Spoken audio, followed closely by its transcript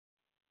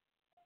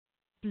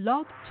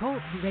Blog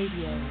Talk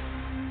Radio.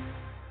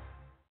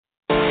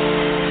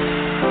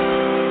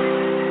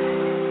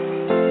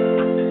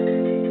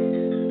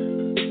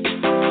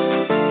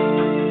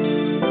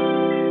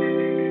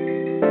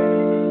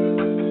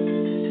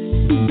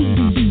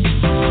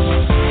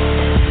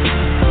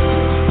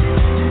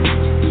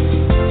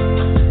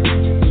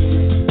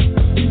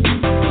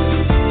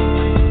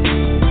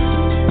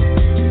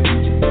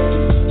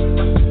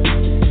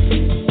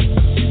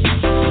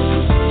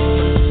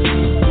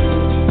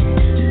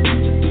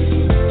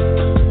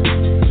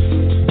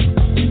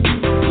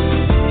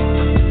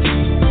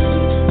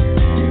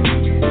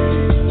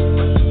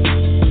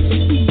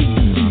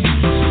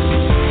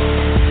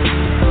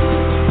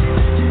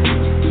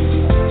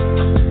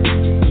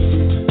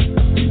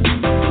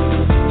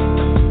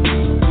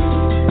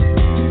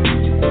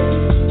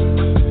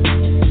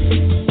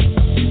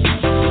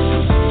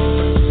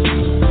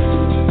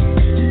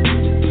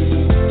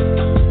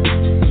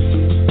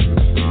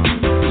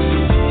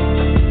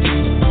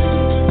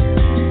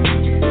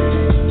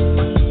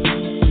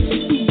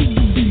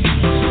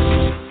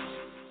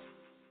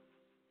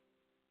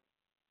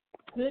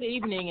 Good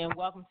evening and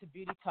welcome to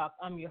Beauty Talk.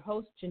 I'm your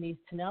host, Janice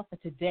Tunnell, for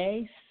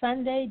today,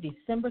 Sunday,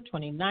 December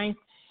 29th,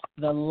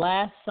 the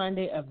last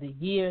Sunday of the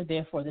year.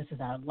 Therefore, this is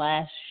our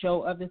last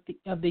show of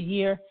the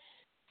year.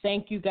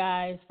 Thank you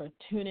guys for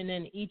tuning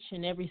in each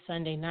and every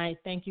Sunday night.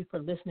 Thank you for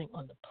listening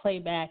on the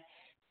playback.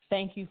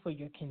 Thank you for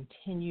your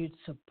continued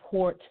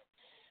support.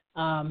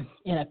 In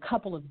a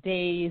couple of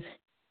days,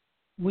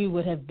 we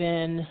would have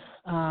been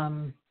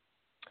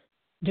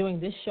doing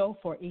this show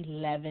for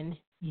 11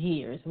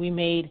 years. We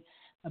made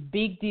a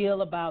big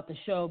deal about the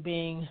show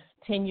being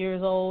 10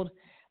 years old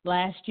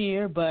last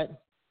year,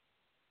 but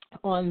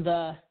on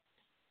the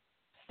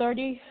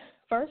 31st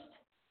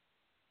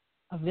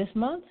of this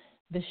month,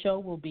 the show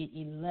will be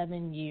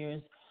 11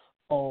 years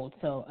old.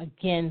 So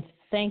again,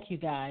 thank you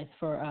guys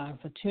for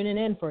tuning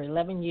in for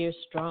 11 years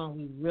strong.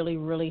 We really,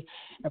 really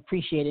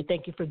appreciate it.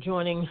 Thank you for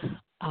joining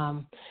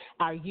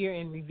our year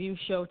in review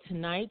show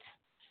tonight,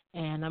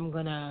 and I'm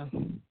going to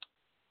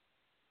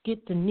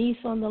get Denise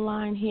on the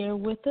line here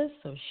with us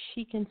so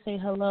she can say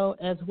hello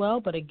as well.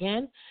 But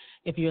again,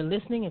 if you're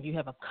listening, if you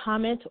have a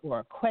comment or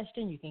a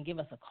question, you can give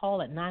us a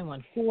call at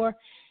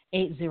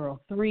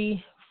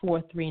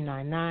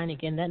 914-803-4399.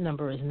 Again, that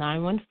number is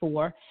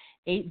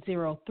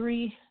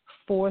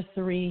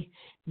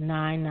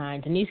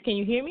 914-803-4399. Denise, can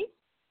you hear me?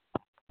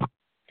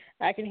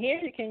 I can hear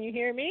you. Can you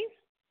hear me?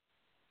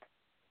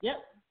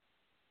 Yep.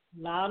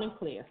 Loud and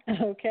clear.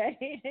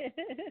 Okay.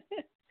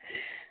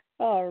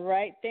 All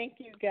right. Thank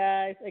you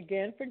guys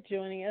again for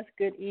joining us.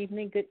 Good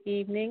evening. Good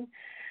evening.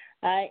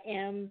 I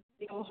am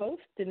your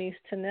host, Denise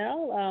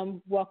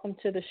Tunnell. Welcome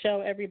to the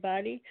show,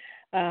 everybody.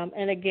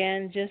 And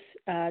again, just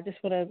want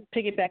to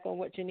piggyback on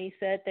what Janice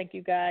said. Thank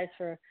you guys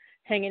for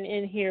hanging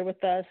in here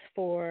with us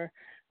for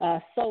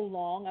so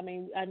long. I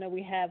mean, I know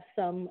we have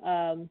some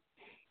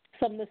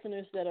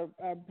listeners that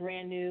are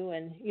brand new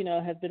and,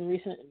 have been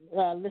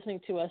listening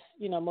to us,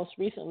 most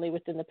recently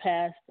within the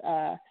past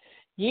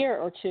year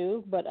or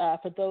two, but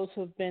for those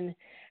who have been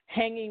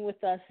hanging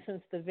with us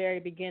since the very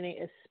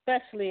beginning,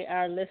 especially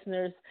our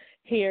listeners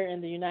here in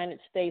the United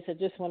States, I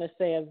just want to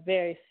say a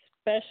very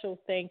special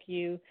thank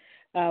you.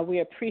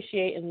 We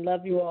appreciate and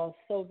love you all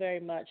so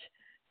very much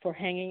for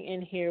hanging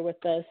in here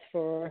with us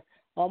for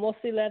almost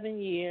 11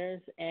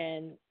 years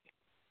and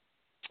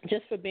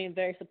just for being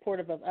very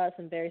supportive of us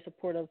and very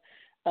supportive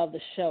of the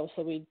show.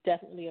 So we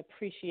definitely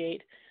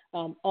appreciate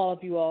all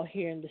of you all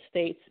here in the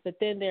States. But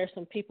then there are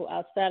some people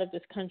outside of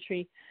this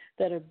country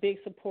that are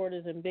big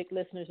supporters and big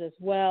listeners as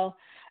well.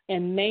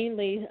 And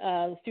mainly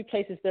a few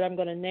places that I'm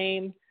going to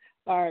name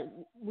are,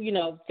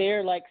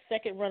 they're like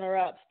second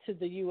runner-ups to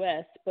the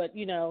U.S. But,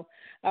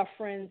 our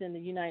friends in the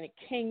United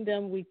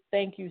Kingdom, we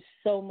thank you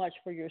so much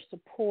for your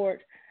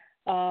support.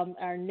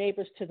 Our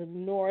neighbors to the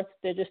north,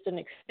 they're just an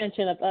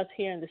extension of us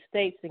here in the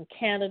States and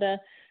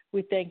Canada.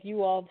 We thank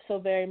you all so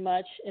very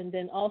much. And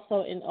then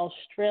also in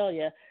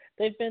Australia,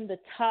 they've been the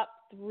top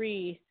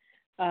three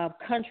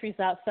countries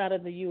outside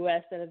of the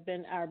U.S. that have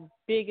been our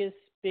biggest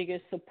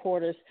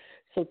supporters.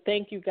 So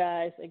thank you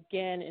guys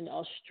again in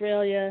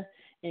Australia,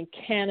 in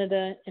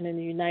Canada, and in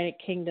the United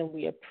Kingdom.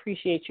 We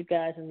appreciate you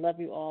guys and love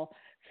you all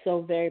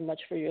so very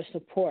much for your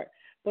support.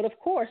 But, of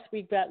course,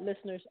 we've got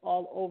listeners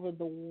all over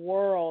the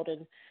world,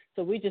 and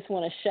so we just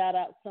want to shout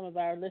out some of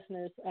our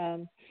listeners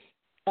in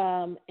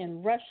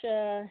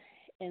Russia,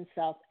 in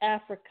South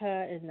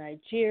Africa, in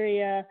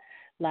Nigeria,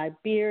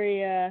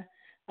 Liberia.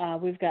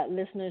 We've got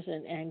listeners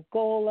in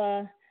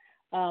Angola.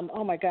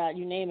 Oh, my God,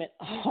 you name it,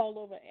 all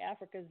over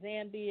Africa,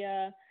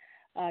 Zambia,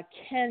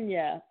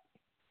 Kenya,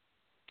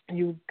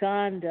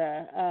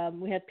 Uganda.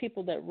 We have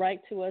people that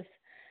write to us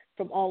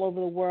from all over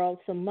the world.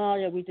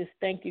 Somalia, we just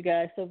thank you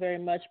guys so very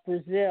much.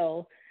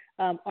 Brazil,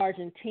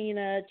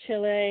 Argentina,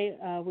 Chile.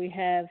 We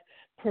have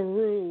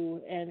Peru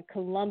and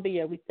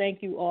Colombia. We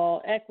thank you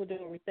all.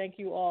 Ecuador, we thank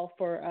you all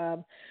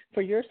for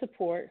your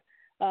support.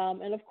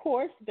 And, of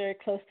course, very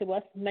close to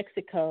us,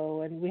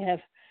 Mexico. And we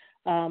have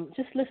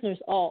just listeners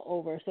all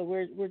over. So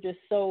we're just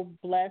so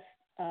blessed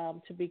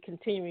to be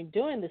continuing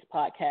doing this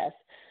podcast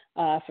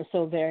for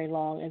so very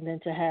long, and then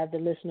to have the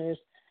listeners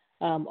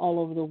all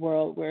over the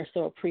world. We're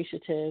so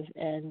appreciative,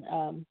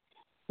 and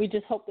we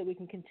just hope that we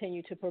can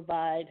continue to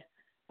provide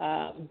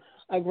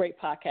a great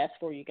podcast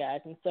for you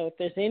guys. And so if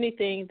there's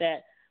anything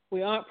that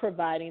we aren't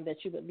providing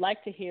that you would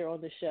like to hear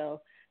on the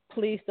show,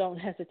 please don't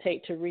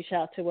hesitate to reach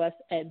out to us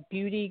at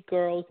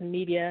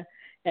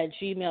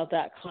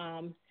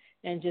beautygirlsmedia@gmail.com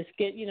and just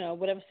get,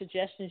 whatever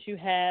suggestions you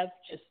have,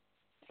 just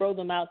throw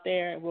them out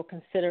there, and we'll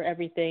consider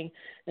everything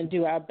and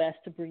do our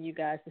best to bring you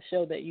guys the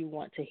show that you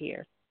want to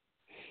hear.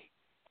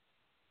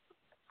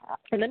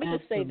 And let me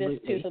just say this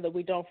too, so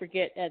we don't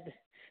forget at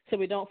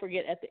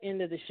the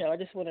end of the show. I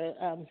just want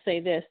to say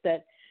this,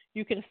 that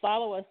you can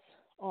follow us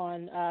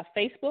on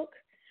Facebook.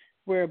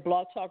 We're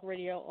Blog Talk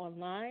Radio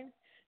Online.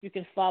 You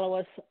can follow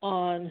us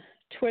on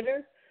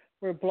Twitter.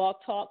 We're Blog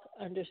Talk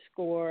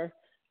 _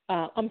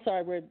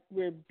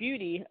 we're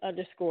Beauty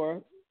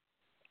 _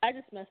 I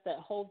just messed that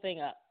whole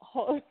thing up.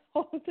 On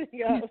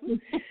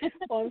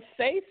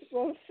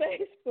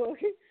Facebook,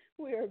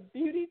 we are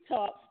Beauty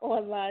Talk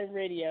Online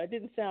Radio. It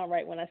didn't sound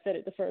right when I said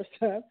it the first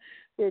time.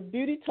 We're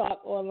Beauty Talk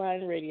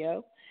Online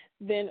Radio.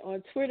 Then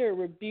on Twitter,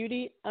 we're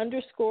Beauty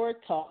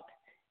 _Talk.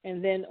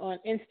 And then on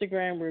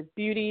Instagram, we're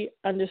Beauty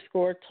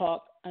 _Talk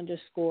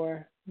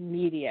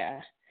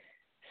 _media.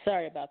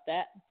 Sorry about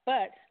that,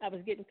 but I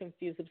was getting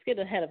confused. I was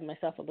getting ahead of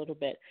myself a little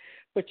bit.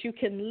 But you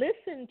can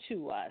listen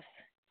to us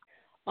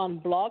on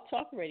Blog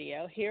Talk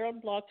Radio, here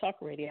on Blog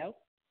Talk Radio.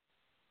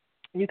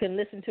 You can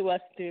listen to us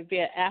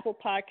via Apple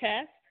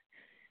Podcasts,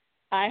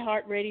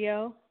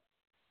 iHeartRadio,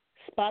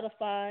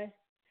 Spotify,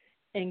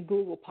 and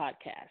Google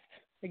Podcasts.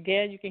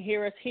 Again, you can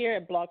hear us here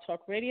at Blog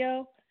Talk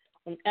Radio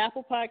on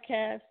Apple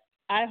Podcasts,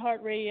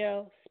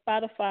 iHeartRadio,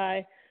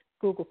 Spotify,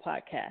 Google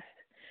Podcasts.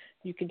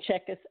 You can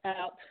check us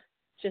out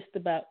just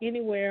about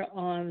anywhere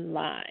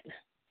online.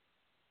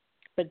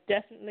 But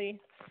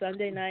definitely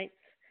Sunday nights,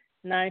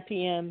 9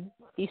 p.m.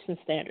 Eastern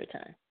Standard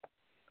Time,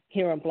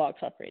 here on Blog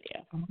Talk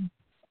Radio.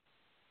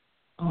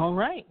 All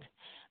right.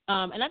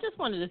 And I just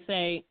wanted to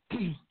say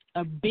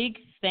a big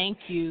thank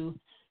you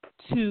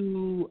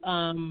to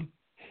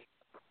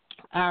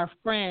our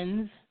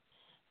friends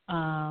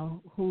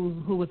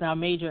who was our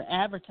major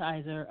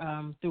advertiser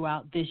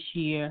throughout this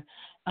year,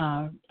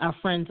 our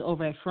friends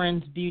over at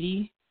Friends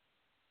Beauty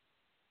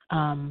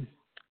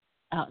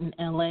out in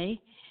LA.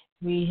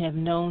 We have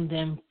known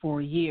them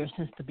for years,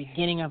 since the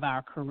beginning of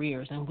our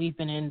careers, and we've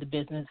been in the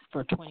business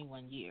for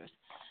 21 years.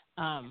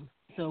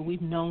 So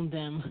we've known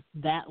them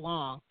that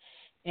long,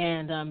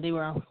 and they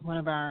were one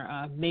of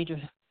our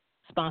major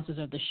sponsors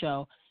of the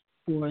show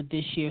for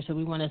this year. So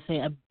we want to say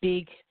a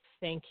big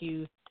thank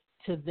you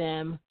to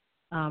them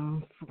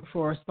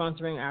for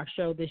sponsoring our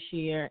show this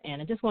year.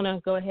 And I just want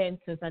to go ahead,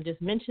 since I just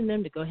mentioned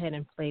them, to go ahead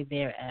and play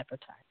their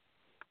advertising.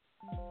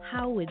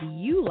 How would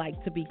you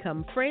like to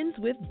become friends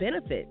with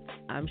benefits?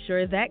 I'm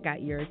sure that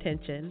got your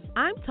attention.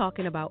 I'm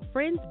talking about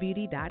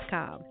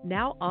friendsbeauty.com,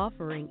 now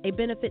offering a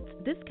benefits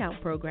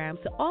discount program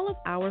to all of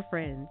our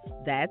friends.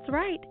 That's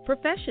right.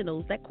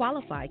 Professionals that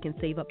qualify can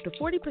save up to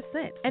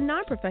 40% and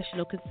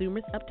non-professional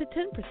consumers up to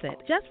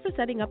 10% just for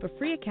setting up a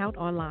free account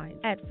online.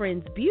 At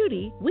Friends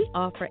Beauty, we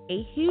offer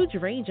a huge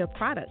range of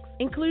products,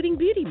 including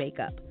beauty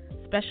makeup,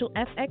 special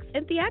FX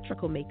and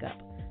theatrical makeup,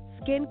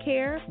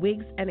 skincare,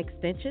 wigs and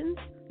extensions,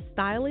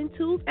 styling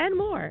tools, and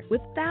more,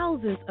 with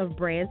thousands of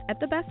brands at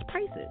the best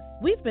prices.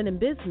 We've been in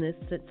business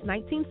since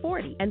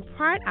 1940 and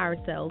pride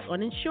ourselves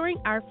on ensuring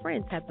our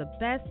friends have the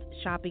best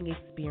shopping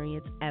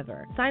experience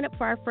ever. Sign up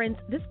for our Friends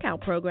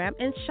discount program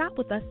and shop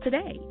with us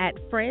today at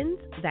Friends,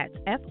 that's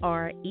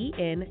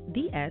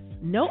FRENDS,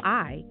 no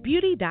I,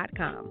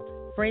 beauty.com.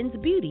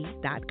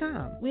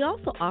 friendsbeauty.com. We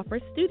also offer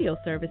studio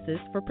services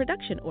for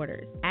production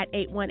orders at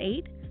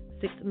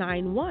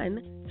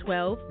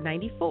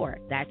 818-691-1294.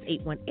 That's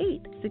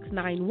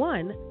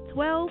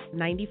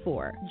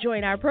 818-691-1294.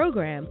 Join our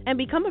program and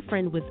become a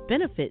friend with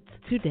benefits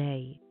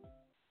today.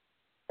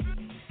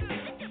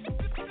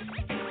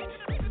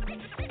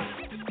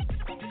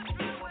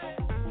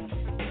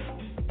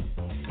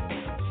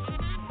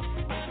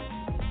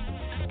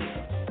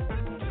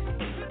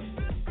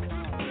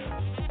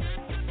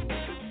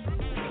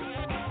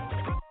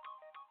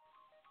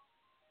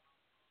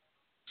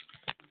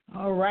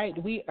 All right,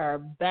 we are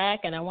back,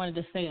 and I wanted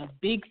to say a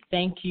big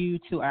thank you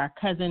to our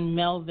cousin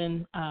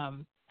Melvin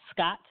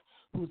Scott,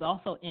 who's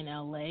also in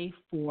LA,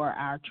 for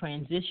our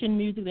transition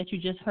music that you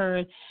just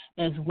heard,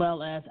 as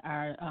well as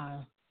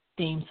our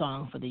theme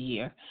song for the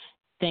year.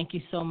 Thank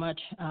you so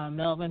much,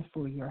 Melvin,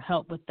 for your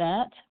help with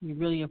that. We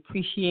really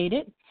appreciate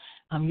it.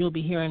 You'll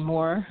be hearing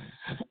more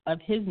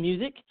of his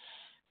music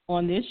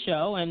on this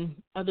show and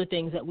other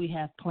things that we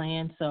have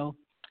planned, so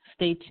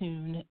stay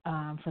tuned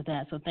for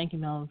that. So thank you,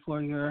 Melvin,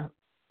 for your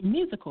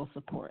musical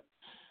support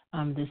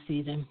this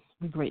season.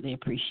 We greatly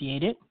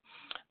appreciate it.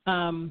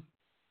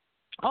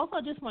 Also,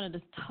 I just wanted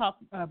to talk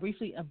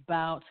briefly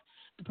about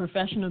the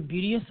Professional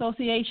Beauty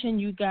Association.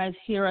 You guys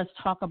hear us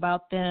talk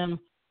about them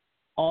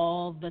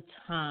all the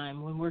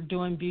time. When we're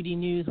doing beauty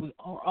news, we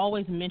are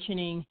always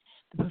mentioning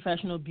the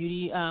Professional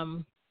Beauty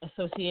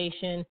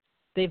Association.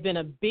 They've been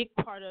a big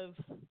part of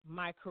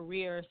my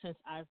career since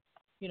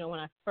when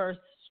I first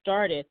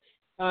started.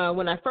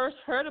 When I first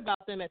heard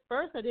about them, at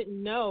first I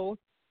didn't know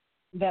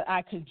that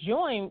I could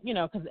join,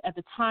 because at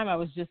the time I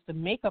was just a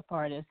makeup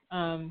artist.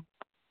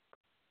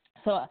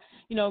 So,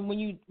 when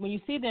you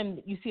see them,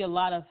 you see a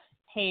lot of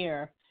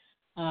hair,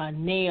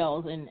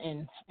 nails,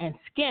 and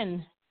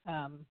skin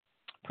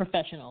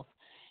professionals.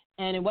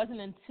 And it wasn't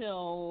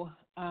until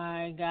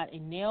I got a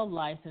nail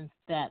license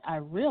that I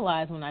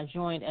realized when I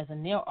joined as a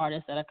nail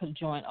artist that I could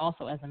join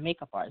also as a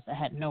makeup artist. I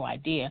had no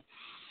idea.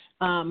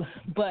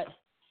 But,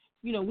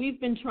 we've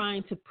been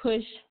trying to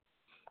push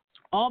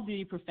all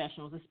beauty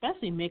professionals,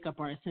 especially makeup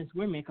artists, since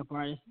we're makeup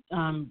artists,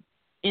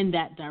 in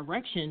that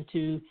direction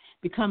to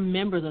become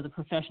members of the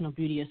Professional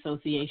Beauty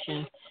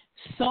Association.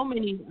 So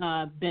many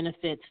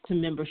benefits to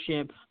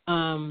membership.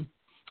 And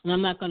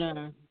I'm not going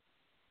to,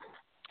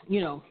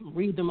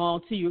 read them all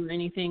to you or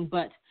anything,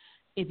 but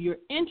if you're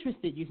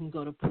interested, you can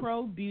go to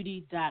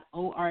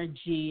probeauty.org.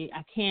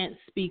 I can't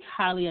speak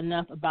highly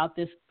enough about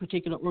this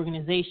particular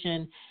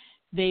organization.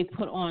 They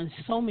put on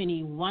so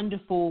many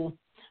wonderful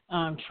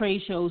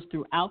trade shows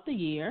throughout the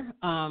year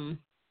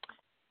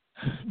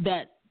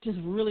that just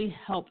really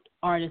helped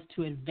artists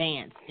to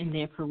advance in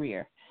their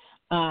career.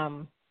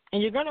 And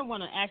you're going to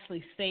want to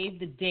actually save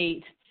the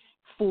date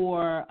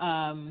for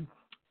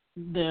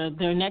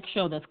their next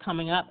show that's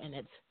coming up, and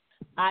it's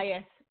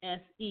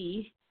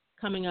ISSE,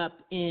 coming up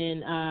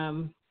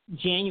in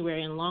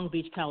January in Long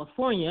Beach,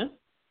 California.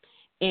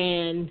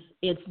 And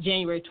it's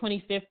January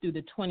 25th through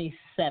the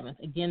 27th.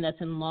 Again, that's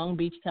in Long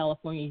Beach,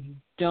 California. You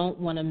don't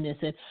want to miss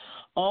it.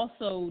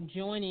 Also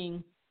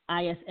joining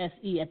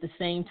ISSE at the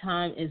same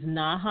time is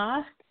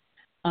NAHA.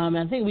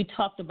 I think we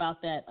talked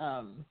about that,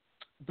 I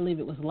believe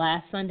it was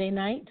last Sunday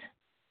night.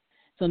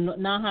 So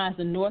NAHA is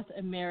the North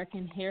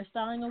American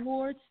Hairstyling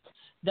Awards.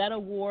 That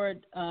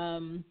award,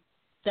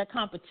 that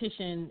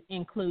competition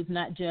includes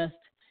not just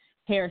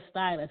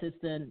hairstylists.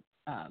 It's the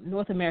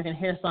North American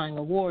Hairstyling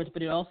Awards,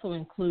 but it also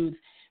includes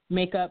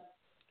makeup,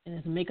 and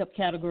there's a makeup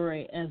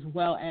category as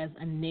well as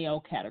a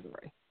nail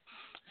category.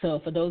 So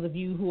for those of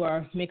you who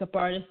are makeup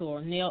artists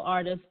or nail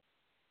artists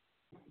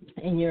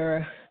and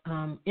you're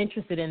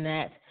interested in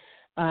that,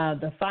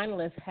 the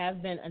finalists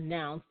have been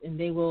announced, and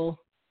they will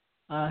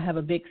have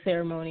a big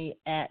ceremony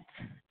at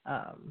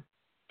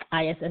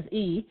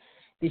ISSE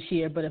this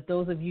year. But if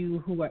those of you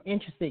who are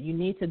interested, you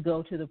need to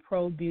go to the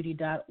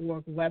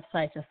probeauty.org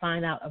website to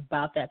find out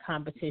about that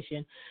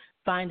competition,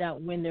 find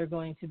out when they're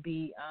going to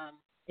be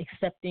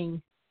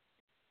accepting,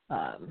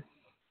 what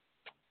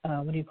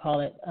do you call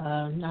it?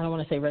 I don't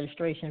want to say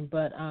registration,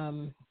 but,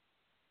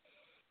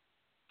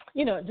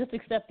 just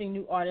accepting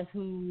new artists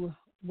who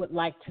would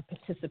like to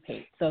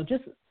participate. So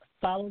just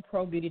follow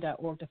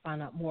probeauty.org to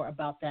find out more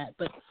about that.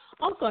 But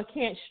also, I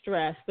can't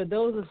stress, for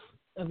those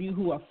of you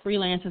who are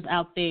freelancers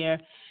out there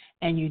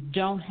and you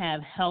don't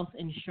have health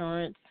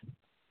insurance,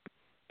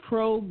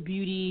 Pro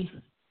Beauty,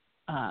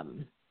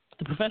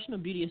 the Professional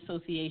Beauty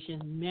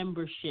Association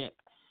membership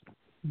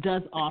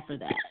does offer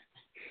that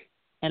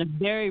at a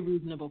very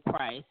reasonable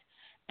price.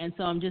 And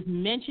so I'm just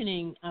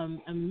mentioning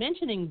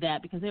that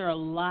because there are a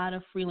lot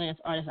of freelance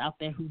artists out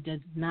there who does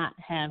not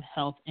have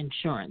health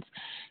insurance.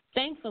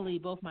 Thankfully,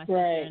 both my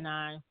sister and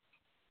I,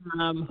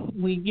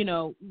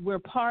 we're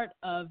part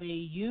of a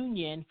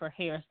union for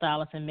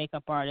hairstylists and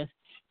makeup artists,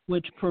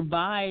 which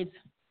provides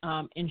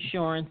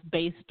insurance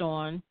based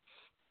on,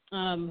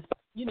 the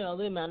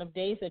amount of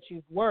days that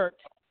you've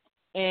worked.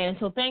 And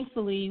so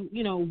thankfully,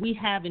 we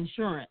have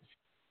insurance.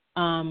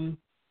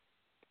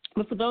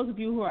 But for those of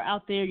you who are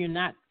out there, you're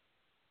not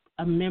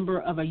a member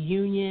of a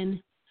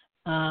union,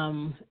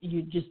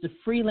 you're just a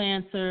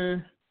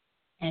freelancer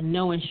and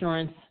no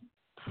insurance,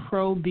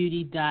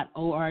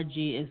 probeauty.org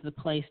is the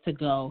place to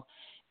go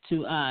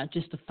to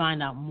just to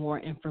find out more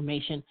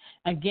information.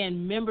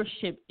 Again,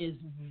 membership is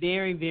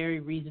very,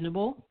 very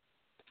reasonable.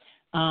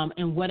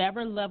 And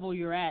whatever level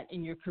you're at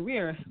in your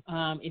career,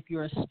 if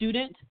you're a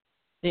student,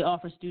 they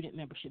offer student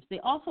memberships. They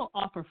also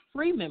offer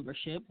free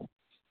membership,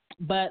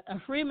 but a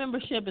free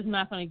membership is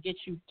not going to get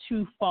you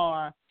too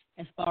far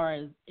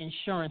as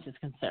insurance is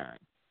concerned.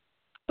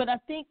 But I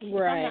think,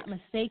 if I'm not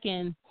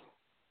mistaken,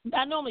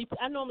 I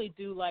normally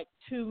do like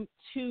 2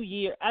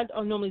 year. I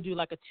normally do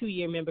like a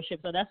 2-year membership,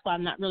 so that's why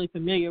I'm not really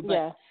familiar.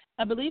 But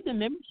I believe the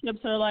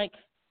memberships are like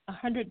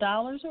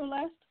 $100 or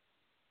less.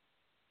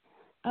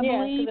 I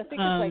believe. I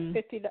think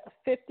it's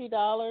like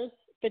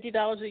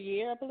 $50 a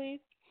year, I believe.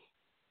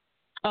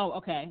 Oh,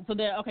 okay. So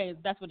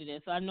that's what it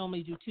is. So I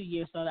normally do 2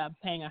 years, so I'm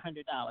paying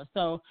 $100.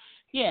 So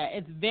yeah,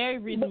 it's very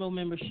reasonable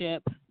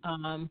membership,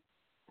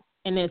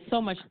 and there's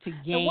so much to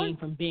gain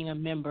from being a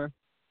member.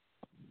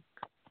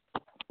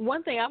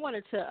 One thing I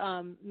wanted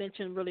to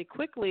mention really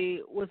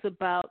quickly was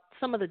about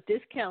some of the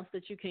discounts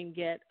that you can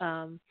get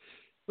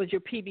with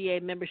your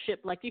PBA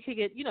membership. Like you could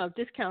get,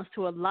 discounts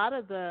to a lot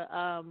of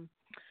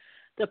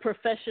the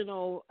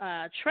professional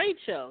trade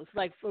shows,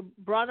 like for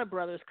Bronner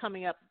Brothers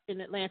coming up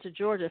in Atlanta,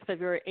 Georgia,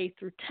 February 8th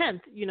through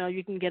 10th.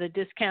 You can get a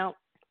discount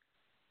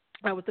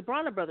with the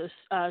Bronner Brothers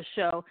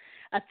show,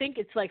 I think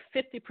it's like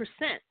 50%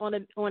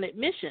 on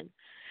admission.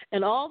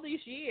 And all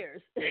these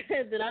years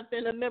that I've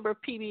been a member of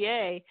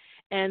PBA,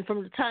 and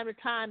from the time to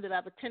time that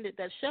I've attended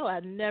that show, I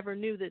never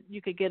knew that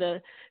you could get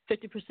a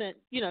 50%.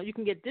 You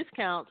can get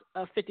discount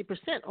of 50%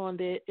 on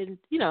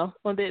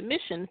on the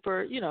admission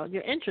for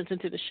your entrance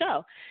into the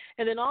show.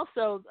 And then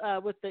also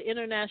with the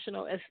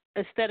International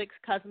Aesthetics,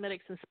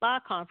 Cosmetics, and Spa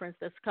Conference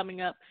that's coming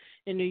up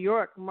in New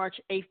York, March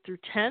 8th through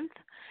 10th,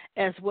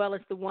 as well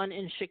as the one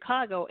in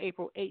Chicago,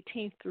 April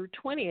 18th through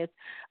 20th.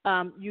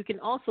 You can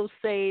also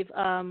save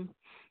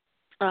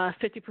 50%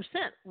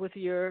 with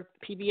your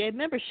PBA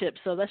membership.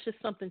 So that's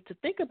just something to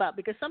think about,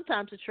 because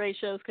sometimes the trade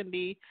shows can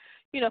be,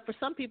 for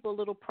some people a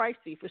little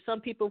pricey. For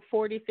some people,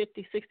 $40,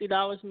 $50,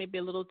 $60 may be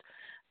a little,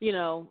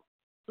 a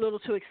little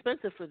too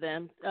expensive for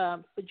them.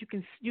 But you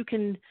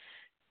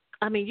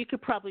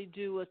could probably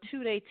do a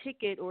 2-day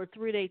ticket or a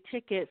 3-day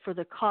ticket for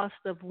the cost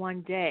of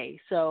one day.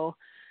 So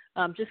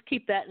just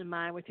keep that in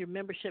mind with your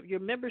membership. Your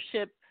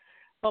membership,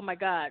 oh my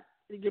God,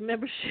 your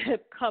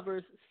membership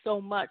covers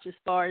so much as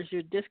far as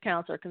your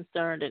discounts are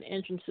concerned and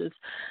entrances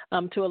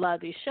to a lot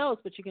of these shows.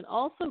 But you can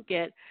also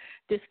get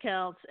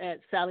discounts at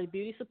Sally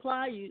Beauty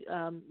Supply.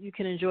 You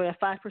can enjoy a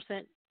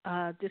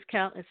 5%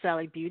 discount at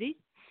Sally Beauty.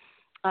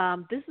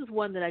 This is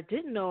one that I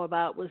didn't know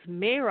about, was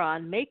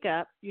Mayron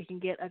Makeup. You can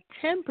get a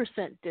 10%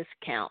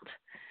 discount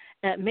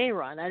at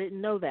Mayron. I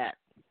didn't know that.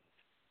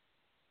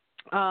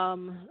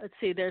 Let's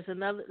see, there's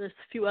a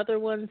few other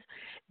ones.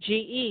 GE,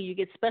 you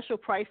get special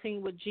pricing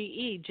with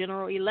GE,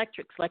 General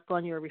Electrics, like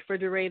on your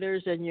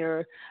refrigerators and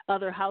your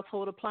other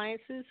household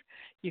appliances.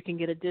 You can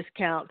get a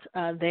discount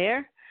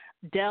there.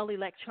 Dell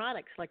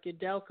Electronics, like your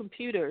Dell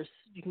computers,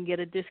 you can get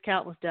a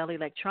discount with Dell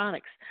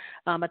Electronics.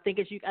 I think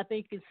you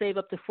can save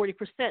up to 40%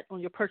 on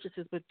your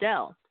purchases with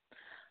Dell.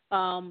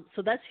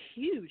 So that's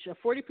huge. A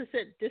 40%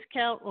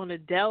 discount on a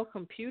Dell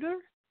computer,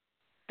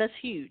 that's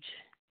huge.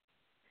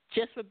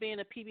 Just for being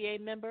a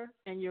PBA member,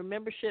 and your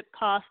membership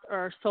costs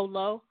are so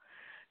low.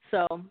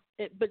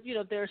 But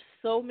there's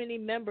so many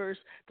members,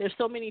 there's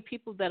so many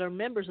people that are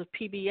members of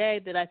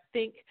PBA that I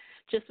think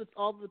just with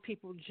all the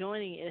people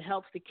joining, it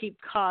helps to keep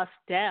costs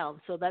down.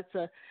 So that's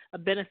a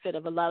benefit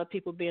of a lot of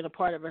people being a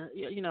part of an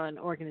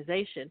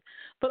organization.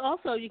 But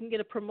also you can get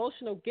a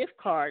promotional gift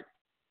card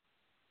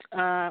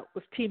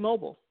with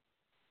T-Mobile.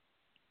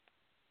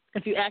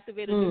 If you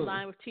activate a new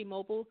line with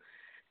T-Mobile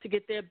to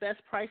get their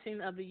best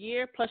pricing of the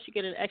year, plus you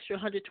get an extra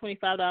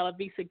 $125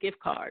 Visa gift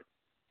card.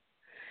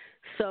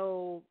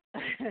 So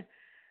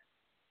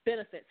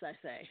benefits, I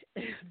say,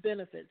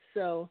 benefits.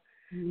 So,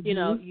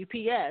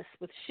 UPS,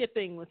 with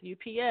shipping with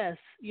UPS,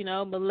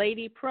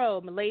 Milady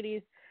Pro.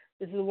 Milady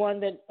is the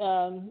one that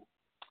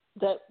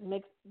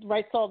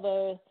writes all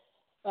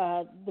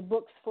the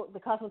books, for the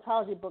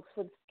cosmetology books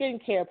for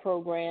skincare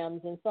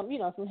programs and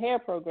some hair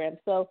programs.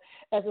 So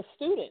as a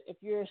student, if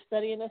you're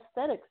studying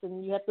aesthetics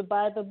and you have to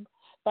buy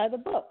the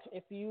book,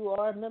 if you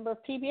are a member of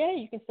PBA,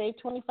 you can save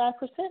 25%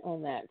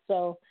 on that.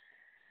 So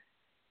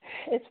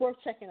it's worth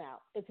checking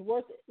out. It's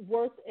worth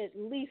at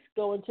least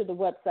going to the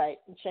website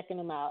and checking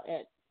them out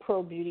at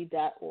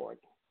probeauty.org.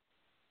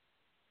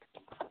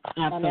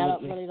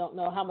 Absolutely. I don't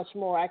know how much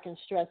more I can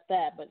stress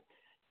that, but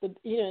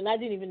and I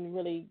didn't even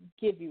really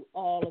give you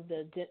all of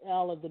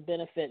the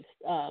benefits,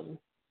 of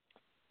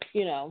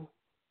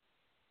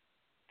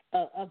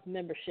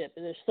membership.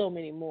 And there's so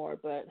many more,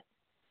 but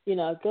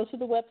go to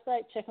the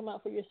website, check them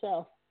out for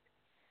yourself.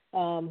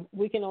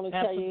 We can only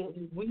tell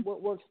you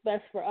what works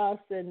best for us,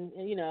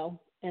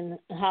 and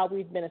how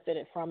we've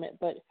benefited from it,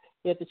 but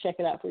you have to check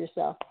it out for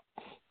yourself.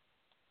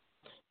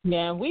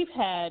 Yeah, we've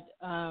had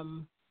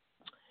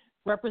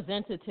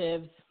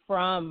representatives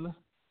from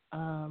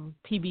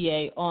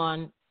PBA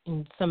on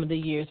in some of the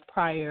years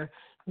prior.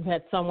 We've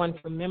had someone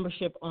from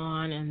membership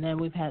on, and then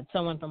we've had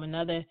someone from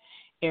another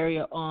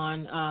area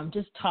on,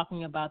 just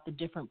talking about the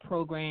different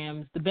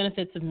programs, the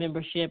benefits of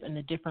membership and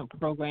the different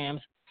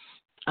programs.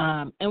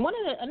 And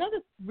another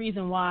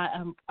reason why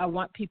I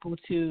want people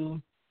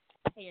to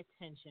pay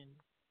attention,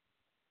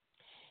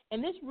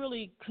 and this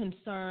really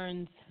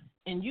concerns,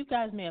 and you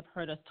guys may have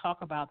heard us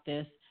talk about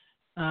this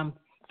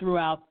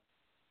throughout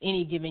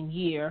any given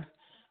year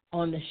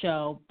on the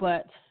show,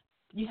 but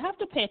you have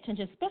to pay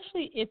attention,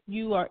 especially if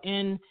you are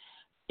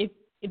if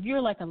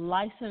you're like a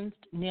licensed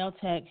nail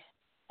tech,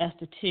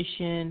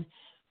 esthetician,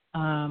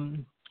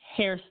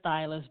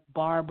 hairstylist,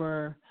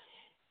 barber,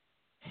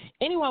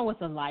 anyone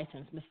with a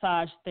license,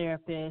 massage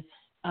therapist.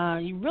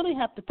 You really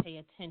have to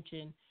pay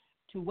attention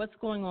to what's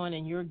going on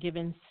in your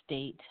given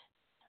state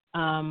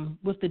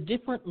with the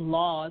different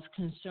laws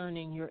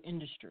concerning your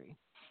industry.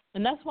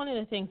 And that's one of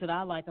the things that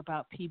I like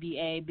about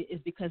PBA, is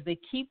because they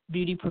keep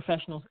beauty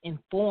professionals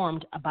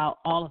informed about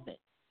all of it.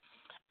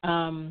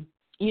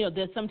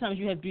 There's sometimes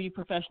you have beauty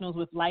professionals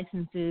with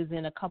licenses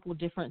in a couple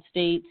different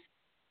states,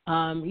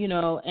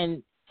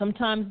 and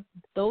sometimes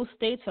those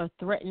states are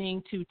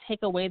threatening to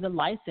take away the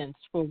license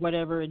for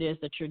whatever it is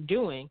that you're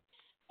doing.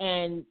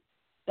 And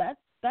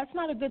that's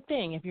not a good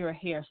thing if you're a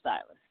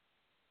hairstylist.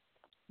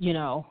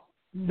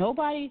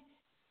 Nobody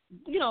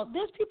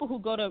there's people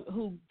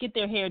who get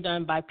their hair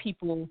done by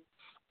people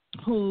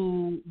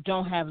who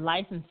don't have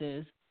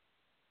licenses.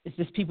 It's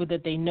just people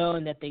that they know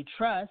and that they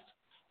trust.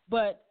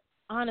 But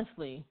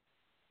honestly,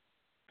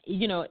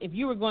 if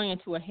you were going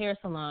into a hair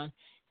salon,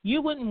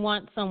 you wouldn't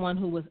want someone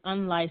who was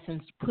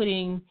unlicensed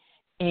putting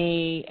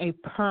a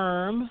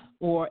perm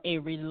or a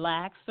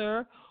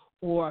relaxer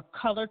or a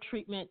color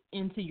treatment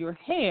into your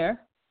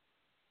hair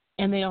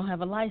and they don't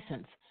have a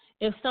license.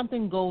 If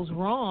something goes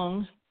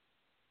wrong,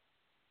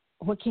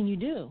 what can you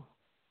do?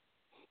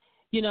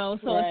 So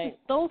right. It's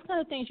just those kind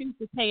of things you have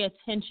to pay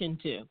attention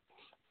to.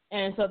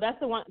 And so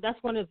that's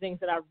one of the things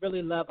that I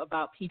really love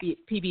about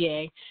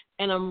PBA,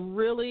 and I'm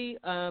really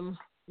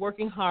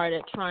working hard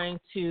at trying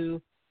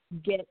to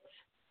get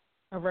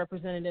a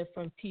representative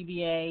from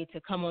PBA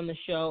to come on the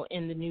show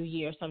in the new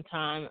year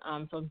sometime.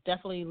 So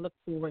definitely look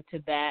forward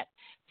to that.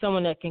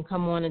 Someone that can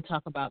come on and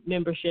talk about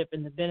membership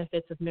and the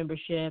benefits of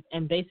membership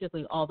and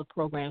basically all the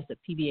programs that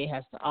PBA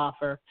has to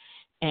offer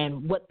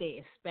and what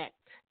they expect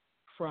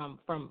from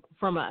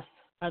us,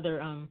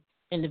 other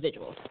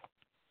individuals.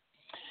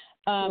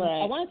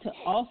 Right. I wanted to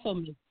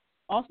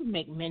also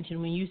make mention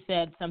when you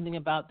said something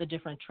about the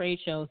different trade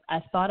shows.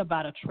 I thought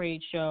about a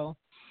trade show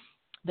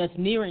that's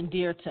near and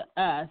dear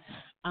to us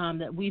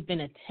that we've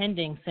been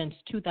attending since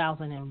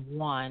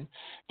 2001,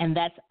 and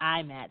that's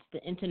IMATS,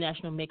 the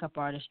International Makeup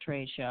Artist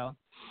Trade Show.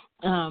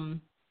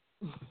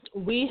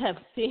 We have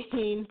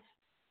seen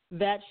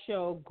that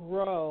show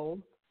grow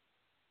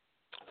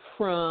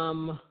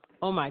from,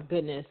 oh my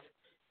goodness,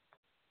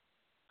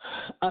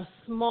 a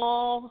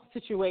small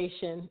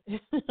situation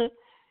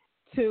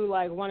to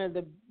like one of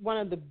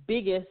the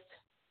biggest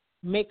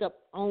makeup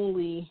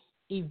only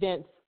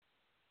events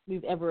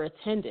we've ever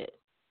attended.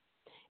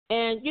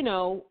 And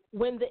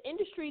when the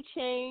industry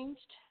changed,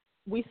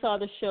 we saw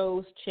the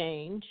shows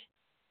change.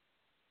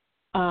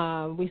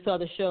 We saw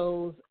the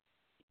shows,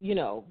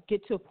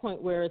 get to a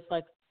point where it's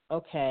like,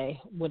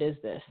 okay, what is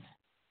this?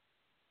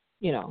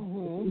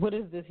 What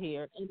is this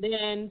here? And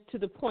then to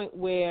the point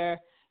where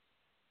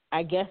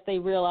I guess they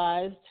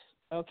realized,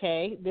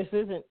 okay, this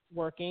isn't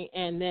working,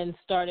 and then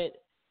started,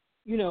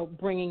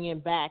 bringing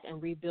it back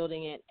and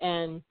rebuilding it.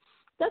 And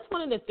that's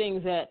one of the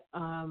things that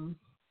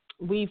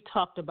we've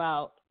talked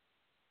about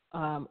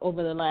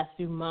over the last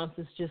few months,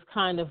 is just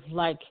kind of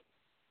like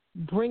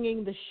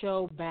bringing the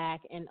show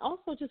back and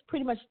also just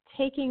pretty much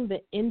taking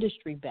the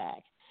industry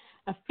back.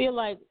 I feel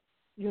like,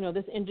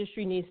 this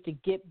industry needs to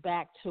get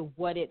back to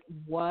what it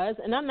was.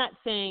 And I'm not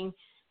saying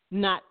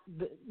we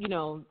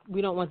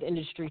don't want the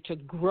industry to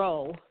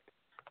grow,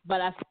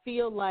 but I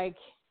feel like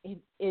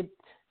it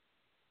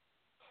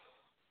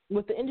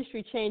with the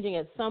industry changing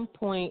at some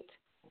point,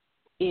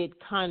 it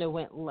kind of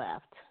went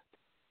left.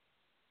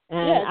 And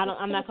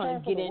I'm not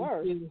going to get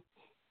into,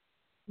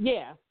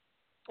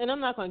 and I'm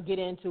not going to get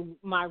into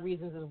my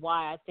reasons as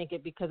why I think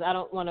it, because I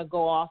don't want to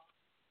go off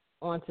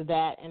onto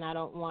that, and I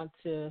don't want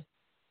to,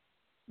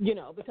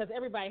 because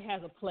everybody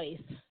has a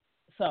place.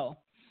 So,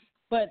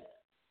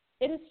 but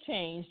it has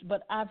changed.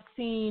 But I've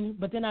seen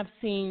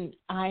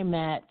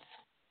IMATS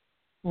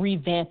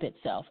revamp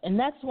itself, and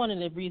that's one of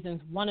the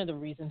reasons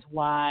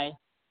why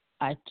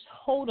I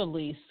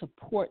totally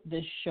support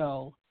this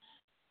show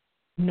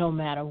no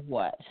matter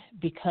what,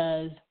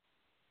 because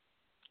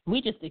we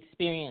just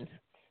experienced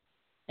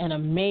an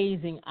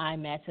amazing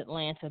IMATS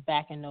Atlanta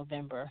back in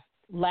November.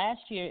 Last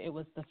year, it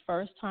was the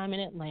first time in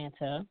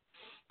Atlanta.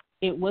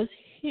 It was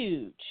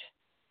huge.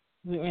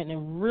 We were in a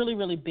really,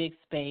 really big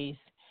space,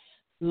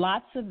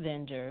 lots of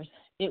vendors.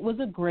 It was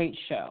a great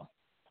show.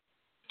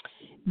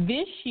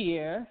 This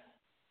year,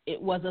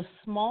 it was a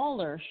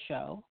smaller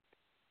show,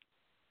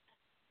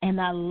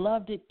 and I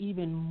loved it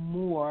even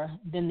more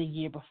than the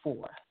year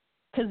before.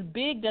 Because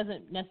big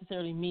doesn't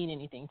necessarily mean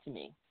anything to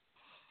me.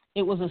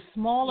 It was a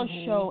smaller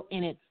show,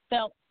 and it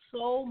felt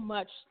so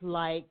much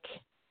like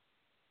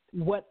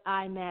what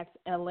IMATS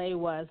LA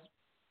was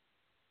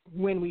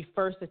when we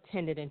first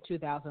attended in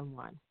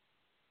 2001.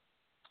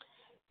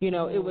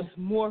 It was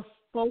more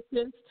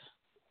focused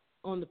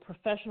on the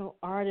professional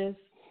artists.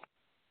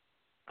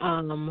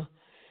 The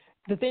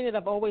thing that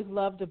I've always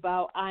loved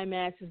about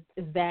IMATS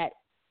is that,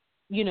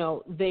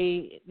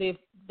 they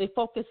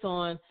focus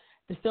on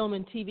the film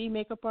and TV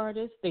makeup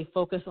artists, they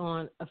focus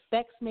on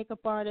effects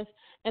makeup artists,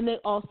 and they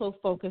also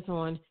focus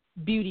on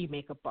beauty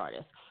makeup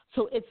artists.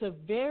 So it's a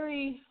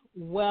very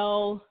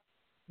well-rounded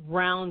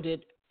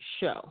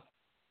show.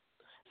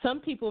 Some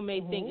people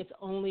may think it's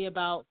only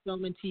about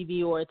film and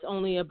TV or it's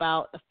only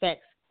about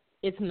effects.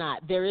 It's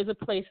not. There is a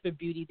place for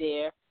beauty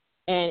there,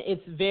 and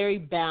it's very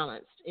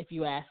balanced, if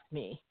you ask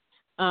me.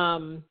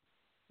 And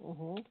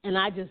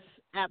I just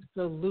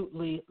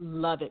absolutely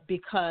love it,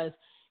 because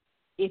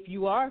if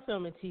you are a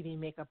film and TV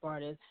makeup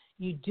artist,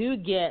 you do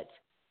get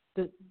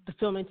the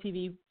film and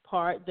TV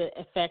part, the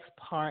effects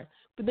part,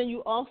 but then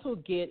you also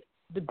get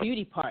the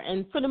beauty part.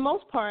 And for the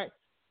most part,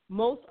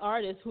 most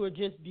artists who are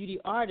just beauty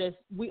artists,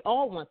 we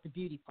all want the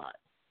beauty part,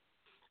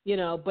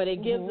 but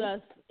it gives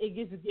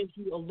gives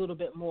you a little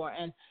bit more.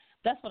 And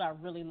that's what I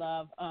really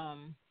love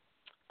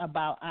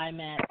about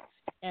IMATS.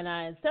 And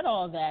I said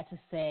all of that to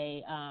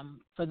say,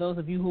 for those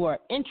of you who are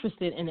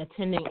interested in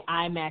attending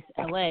IMAX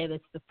LA,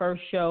 that's the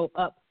first show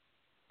up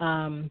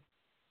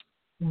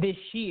this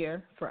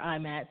year for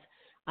IMAX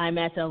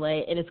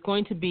LA, and it's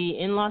going to be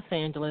in Los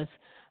Angeles,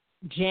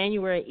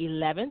 January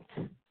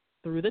 11th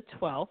through the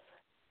 12th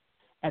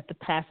at the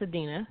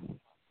Pasadena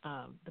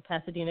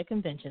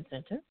Convention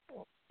Center.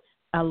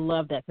 I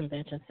love that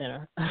convention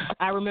center.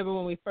 I remember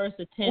when we first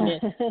attended,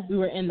 we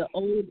were in the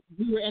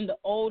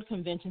old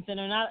convention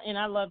center, and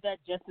I love that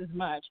just as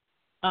much.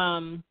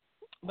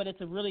 But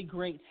it's a really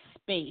great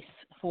space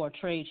for a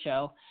trade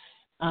show.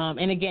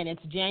 And again,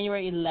 it's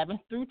January 11th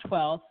through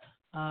 12th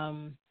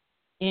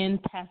in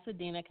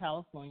Pasadena,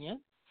 California.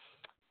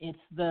 It's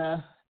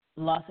the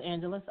Los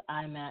Angeles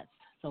IMAX.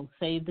 So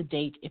save the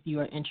date if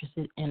you are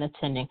interested in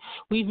attending.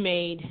 We've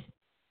made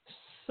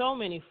so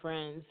many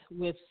friends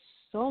with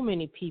so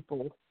many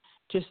people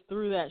just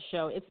through that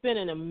show. It's been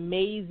an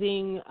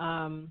amazing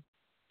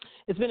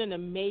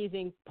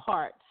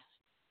part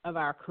of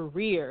our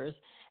careers,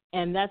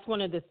 and that's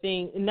one of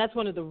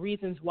the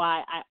reasons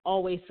why I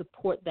always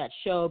support that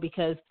show,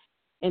 because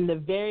in the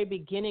very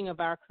beginning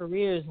of our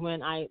careers,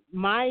 when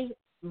my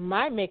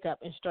makeup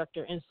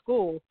instructor in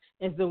school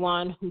is the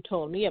one who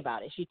told me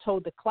about it. She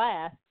told the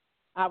class.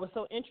 I was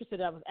so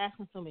interested. I was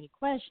asking so many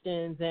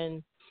questions,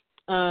 and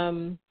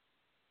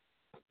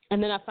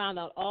then I found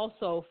out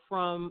also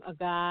from a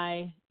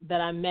guy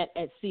that I met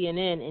at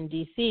CNN in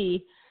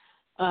D.C.,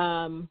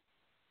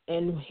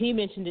 and he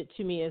mentioned it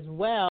to me as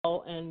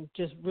well, and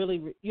just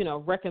really,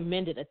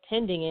 recommended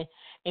attending it.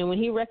 And when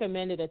he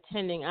recommended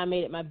attending, I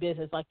made it my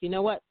business. Like, you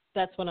know what?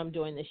 That's what I'm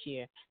doing this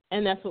year.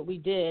 And that's what we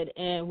did.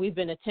 And we've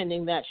been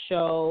attending that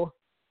show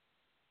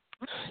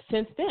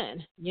since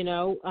then.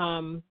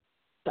 The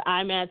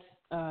IMAX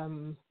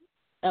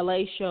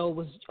LA show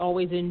was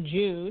always in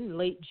June,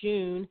 late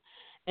June.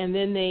 And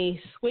then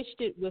they switched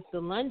it with the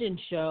London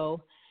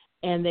show,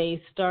 and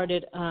they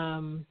started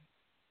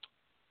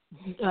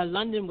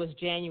London was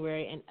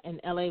January and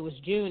LA was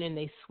June, and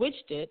they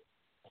switched it.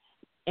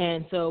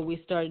 And so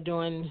we started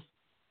doing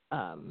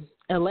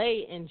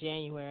LA in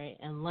January,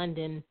 and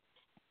London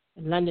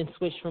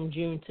switched from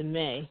June to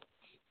May.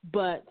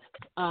 But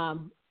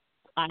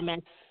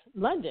IMAX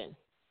London,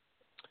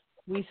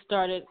 we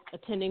started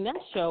attending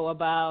that show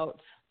about,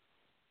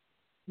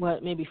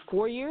 maybe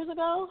 4 years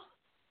ago?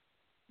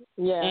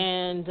 Yeah.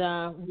 And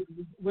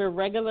we're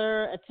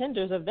regular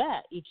attenders of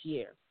that each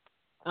year.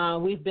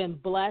 We've been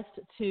blessed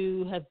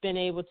to have been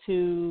able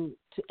to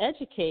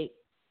educate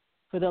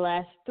for the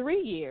last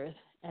 3 years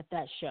at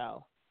that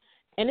show,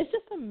 and it's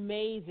just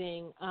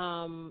amazing.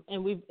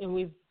 And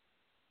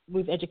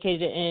we've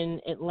educated in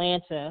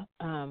Atlanta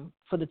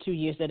for the 2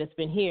 years that it's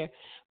been here,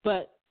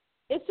 but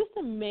it's just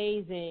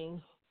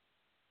amazing,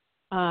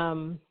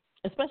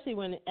 especially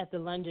when at the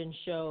London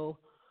show,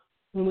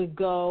 when we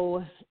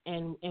go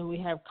and we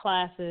have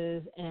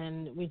classes,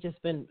 and we've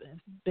just been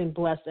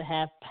blessed to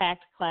have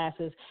packed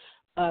classes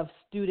of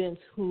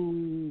students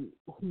who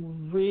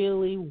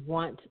really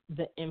want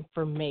the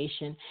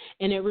information.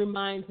 And it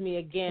reminds me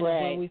again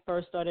of when we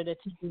first started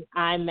attending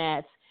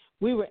IMAX.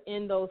 We were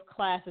in those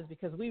classes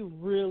because we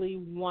really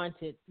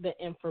wanted the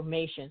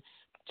information.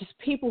 Just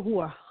people who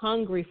are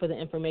hungry for the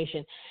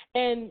information.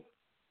 And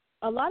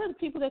a lot of the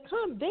people that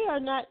come, they're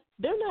not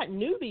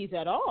newbies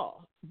at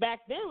all. Back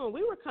then, when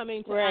we were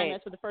coming to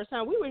IMAX for the first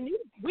time, we were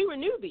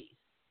newbies.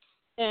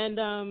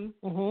 And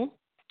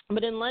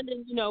but in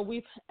London,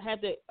 we've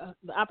had the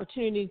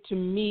opportunity to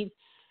meet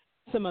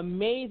some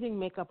amazing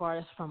makeup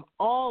artists from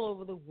all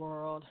over the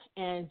world,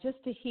 and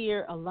just to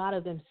hear a lot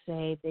of them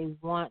say they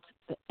want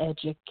the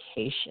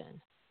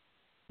education.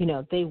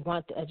 They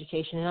want the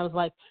education. And I was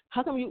like,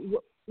 how come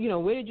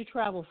where did you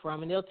travel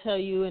from? And they'll tell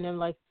you, and I'm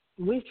like,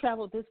 we've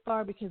traveled this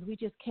far because we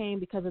just came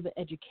because of the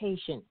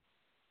education.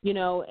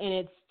 And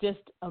it's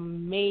just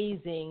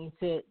amazing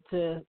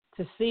to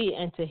see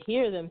and to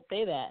hear them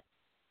say that.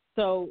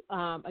 So,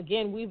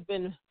 again, we've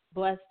been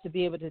blessed to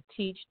be able to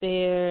teach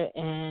there,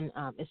 and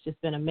it's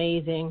just been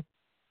amazing.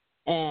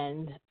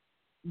 And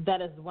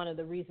that is one of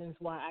the reasons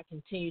why I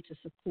continue to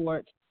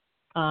support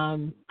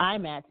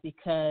IMAX,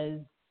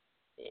 because,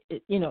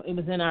 it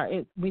was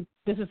in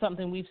this is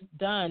something we've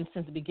done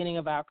since the beginning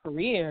of our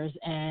careers,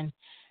 and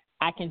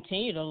I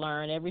continue to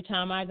learn every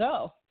time I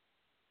go.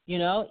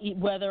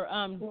 Whether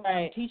I'm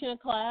teaching a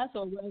class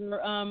or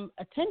whether I'm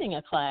attending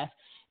a class,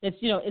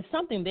 it's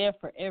something there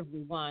for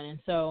everyone. And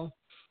so,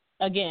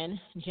 again,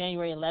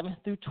 January 11th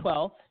through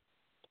 12th,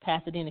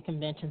 Pasadena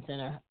Convention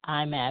Center,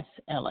 IMAX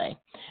LA.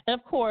 And,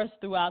 of course,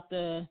 throughout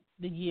the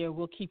year,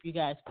 we'll keep you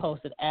guys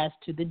posted as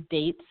to the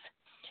dates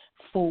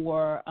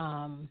for,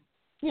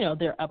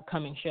 their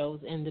upcoming shows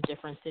in the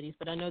different cities.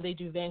 But I know they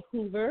do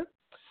Vancouver,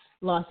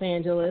 Los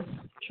Angeles,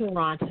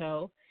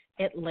 Toronto,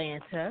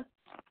 Atlanta,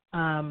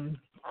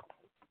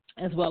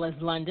 as well as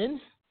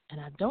London.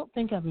 And I don't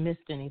think I've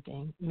missed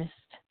anything.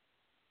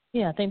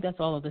 Yeah, I think that's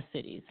all of the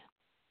cities.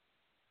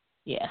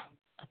 Yeah,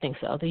 I think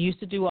so. They used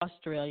to do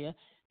Australia,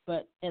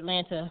 but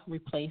Atlanta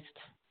replaced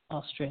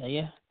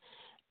Australia.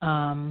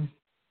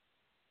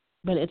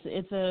 but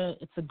it's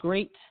a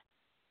great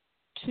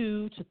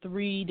 2 to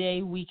 3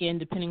 day weekend,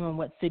 depending on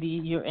what city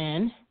you're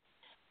in.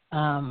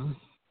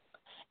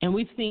 And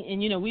we've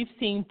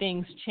seen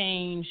things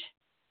change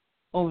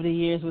over the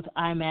years with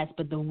IMATS,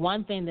 but the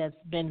one thing that's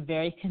been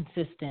very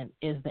consistent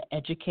is the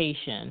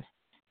education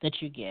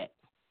that you get.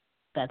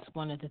 That's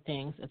one of the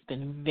things that's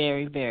been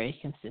very, very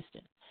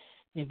consistent.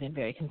 They've been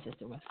very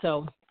consistent with.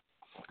 So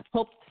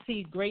hope to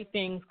see great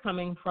things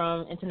coming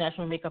from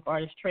International Makeup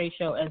Artists Trade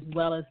Show as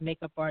well as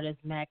Makeup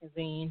Artists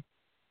Magazine.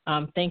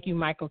 Thank you,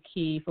 Michael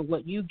Key, for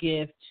what you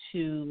give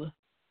to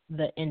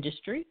the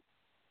industry.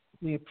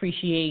 We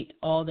appreciate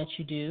all that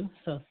you do.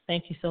 So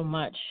thank you so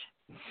much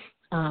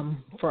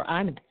for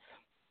IMATS.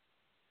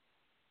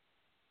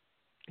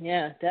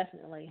 Yeah,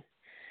 definitely.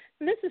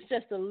 And this is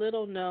just a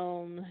little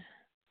known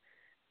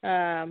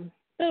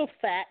little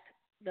fact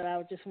that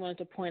I just wanted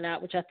to point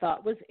out, which I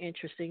thought was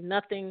interesting.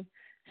 Nothing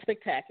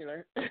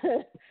spectacular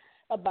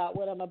about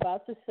what I'm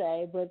about to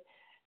say, but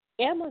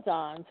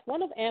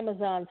one of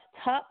Amazon's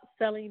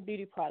top-selling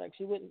beauty products.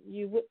 You would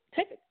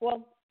take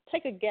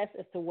a guess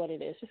as to what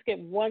it is. Just get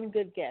one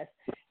good guess.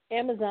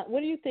 Amazon. What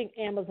do you think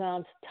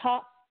Amazon's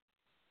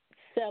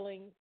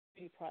top-selling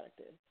beauty product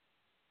is?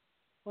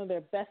 One of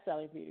their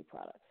best-selling beauty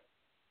products.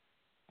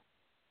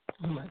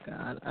 Oh my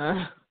God.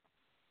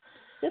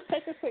 Just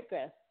take a quick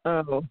guess.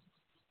 Oh,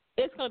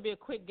 it's going to be a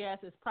quick guess.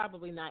 It's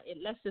probably not it.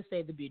 Let's just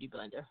say the Beauty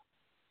Blender.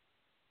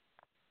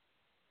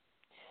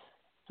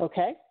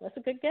 Okay, that's a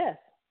good guess.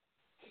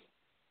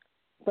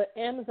 But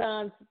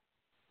Amazon's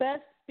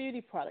best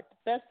beauty product,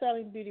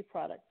 best-selling beauty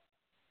product,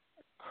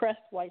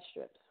 Crest White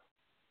Strips.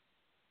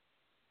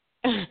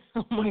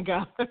 Oh my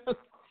God.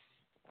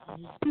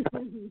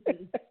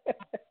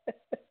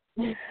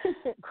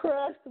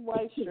 Crest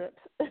White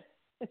Strips.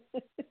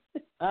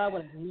 I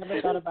would have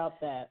never thought about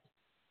that.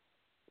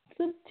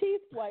 Some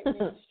teeth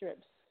whitening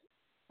strips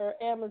are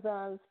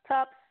Amazon's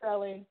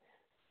top-selling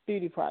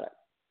beauty product.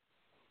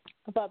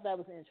 I thought that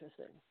was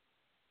interesting.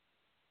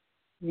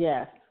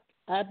 Yes.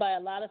 I buy a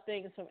lot of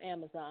things from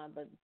Amazon,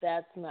 but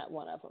that's not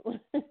one of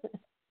them.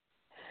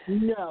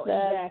 No,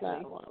 that's exactly.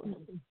 not one of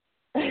them.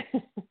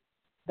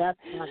 That's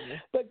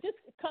funny. But just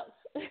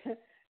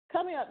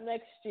coming up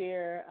next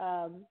year,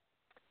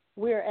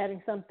 we're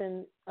adding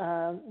something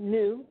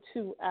new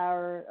to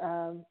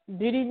our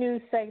beauty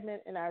news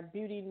segment and our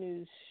beauty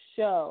news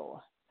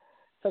show.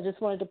 So I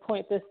just wanted to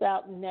point this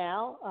out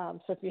now.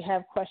 So if you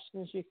have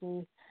questions, you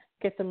can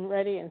get them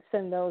ready and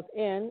send those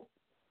in.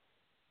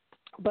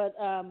 But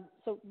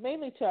so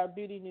mainly to our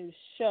beauty news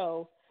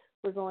show,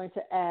 we're going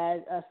to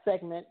add a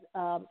segment,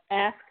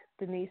 Ask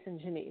Denise and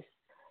Janice.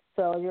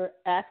 So you're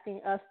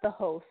asking us, the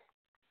host,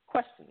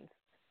 questions.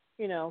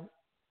 You know,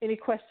 any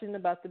question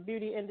about the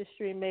beauty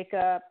industry,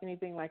 makeup,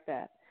 anything like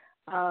that.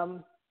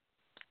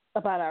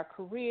 About our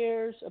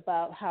careers,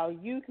 about how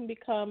you can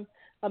become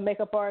a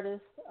makeup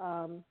artist.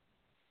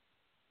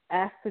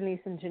 Ask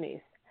Denise and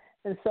Janice.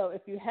 And so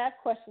if you have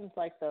questions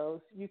like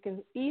those, you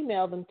can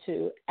email them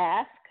to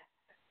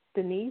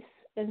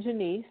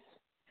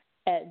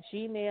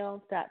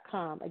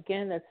askdeniseandjanice@gmail.com.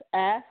 Again, that's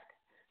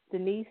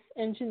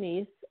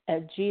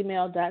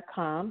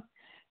askdeniseandjanice@gmail.com.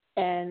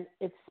 And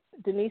it's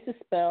Denise is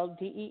spelled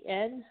Denise,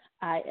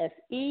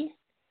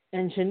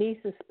 and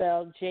Janice is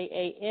spelled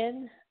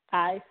Janice.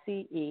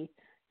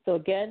 So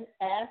again,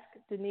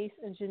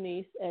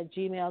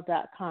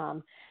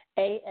 askdeniseandjanice@gmail.com.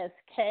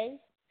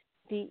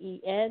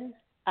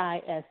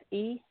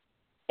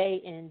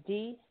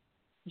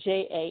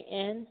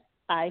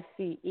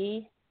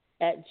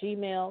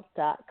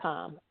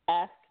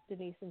 Ask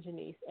Denise and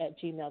Janice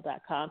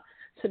 @gmail.com.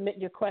 Submit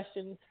your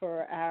questions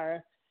for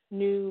our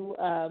new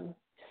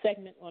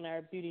segment on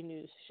our beauty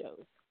news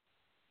shows.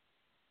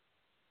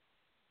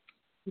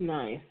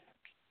 Nice.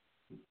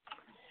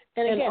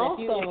 And again,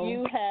 also, if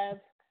you have,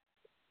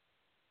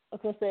 I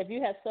was going to say, if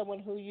you have someone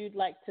who you'd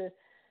like to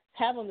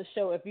have on the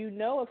show, if you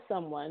know of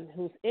someone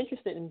who's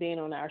interested in being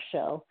on our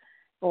show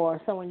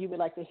or someone you would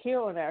like to hear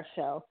on our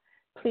show,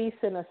 please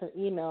send us an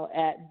email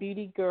at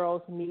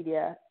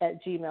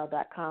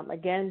beautygirlsmedia@gmail.com.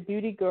 Again,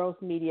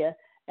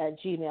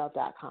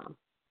 beautygirlsmedia@gmail.com.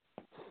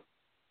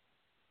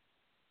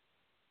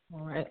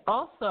 All right.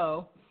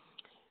 Also,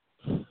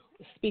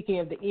 speaking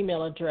of the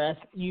email address,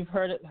 you've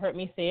heard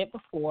me say it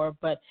before,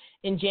 but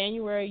in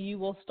January you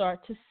will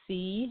start to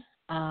see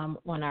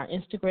on our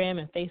Instagram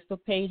and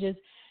Facebook pages.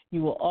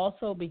 You will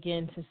also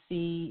begin to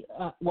see,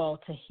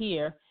 to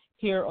hear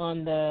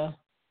on the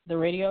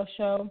radio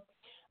show,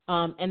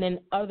 and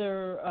then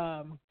other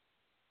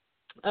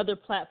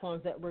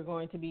platforms that we're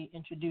going to be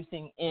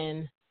introducing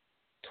in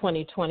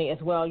 2020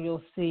 as well.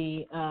 You'll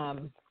see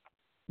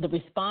the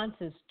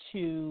responses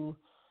to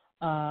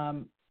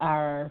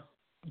our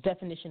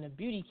definition of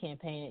beauty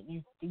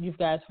campaign. You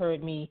guys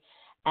heard me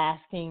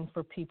asking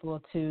for people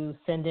to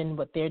send in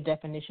what their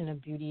definition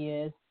of beauty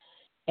is,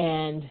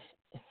 and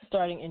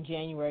starting in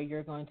January,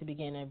 you're going to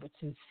begin able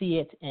to see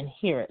it and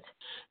hear it.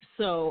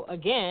 So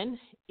again,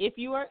 if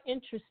you are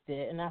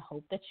interested, and I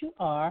hope that you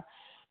are,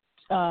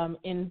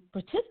 in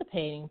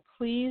participating,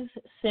 please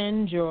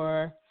send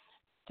your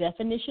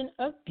definition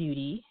of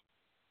beauty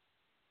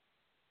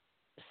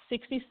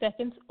 60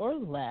 seconds or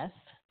less,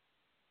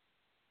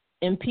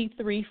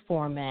 MP3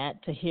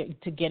 format to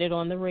get it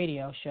on the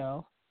radio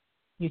show.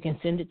 You can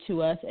send it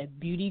to us at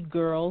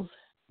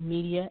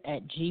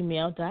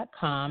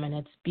beautygirlsmedia@gmail.com, and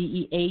it's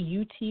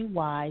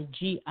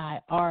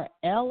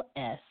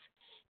BEAUTYGIRLS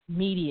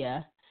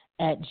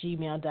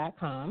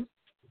media@gmail.com.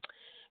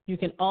 You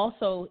can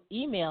also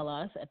email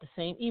us at the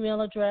same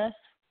email address,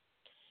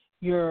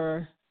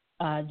 your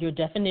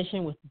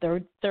definition with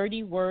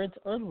 30 words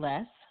or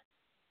less,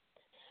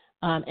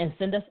 and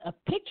send us a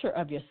picture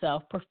of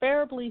yourself,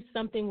 preferably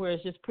something where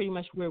it's just pretty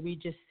much where we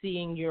just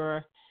seeing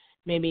your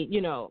maybe,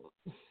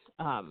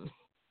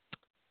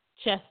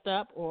 chest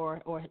up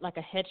or like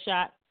a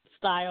headshot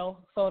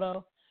style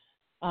photo.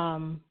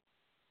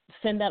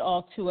 Send that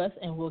all to us,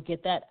 and we'll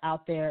get that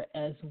out there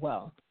as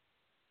well.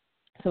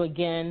 So,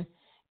 again,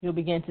 you'll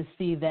begin to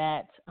see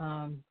that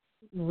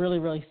really,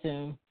 really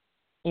soon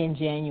in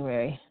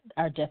January,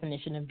 our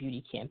Definition of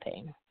Beauty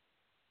campaign.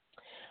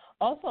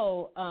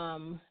 Also,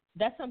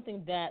 that's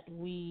something that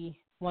we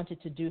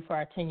wanted to do for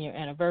our 10-year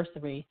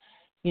anniversary.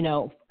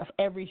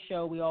 Every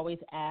show we always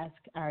ask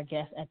our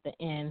guests at the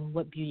end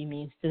what beauty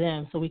means to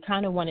them. So we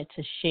kind of wanted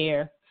to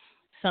share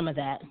some of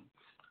that.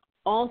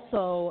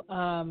 Also,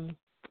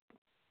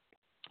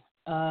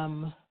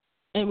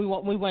 and we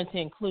want to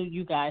include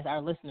you guys,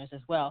 our listeners,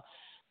 as well.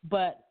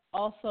 But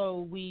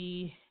also,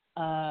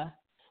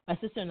 my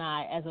sister and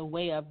I, as a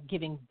way of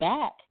giving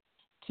back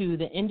to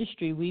the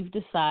industry, we've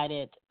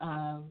decided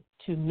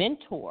to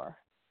mentor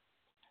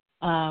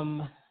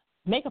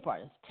makeup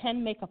artists,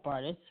 10 makeup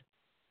artists.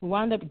 We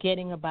wound up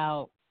getting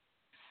about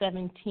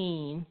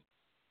 17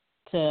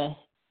 to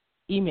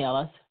email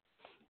us,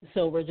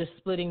 so we're just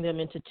splitting them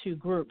into two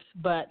groups.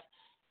 But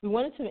we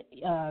wanted to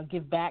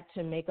give back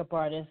to makeup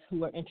artists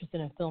who are interested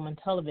in film and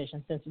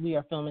television, since we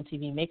are film and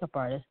TV makeup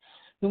artists.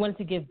 We wanted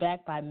to give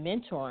back by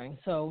mentoring.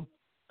 So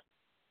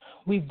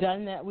we've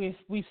done that.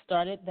 We've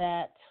started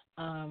that.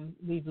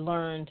 We've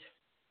learned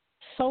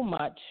so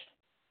much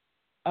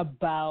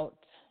about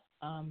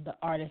the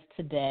artists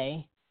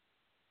today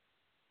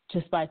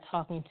just by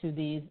talking to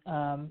these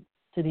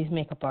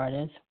makeup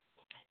artists.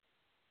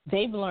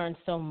 They've learned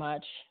so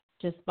much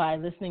just by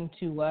listening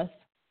to us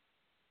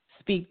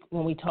speak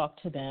when we talk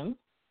to them.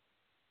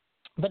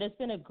 But it's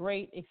been a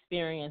great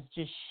experience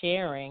just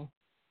sharing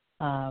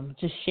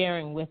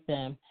with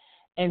them.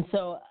 And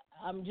so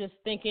I'm just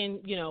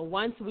thinking,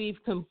 once we've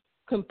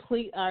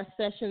complete our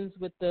sessions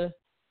with the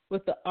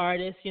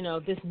artists,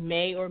 this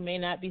may or may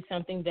not be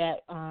something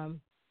that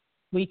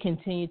we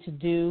continue to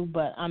do,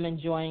 but I'm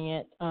enjoying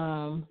it.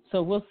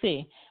 So we'll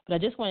see. But I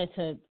just wanted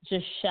to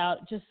just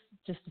shout, just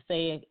to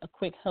say a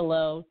quick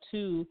hello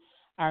to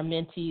our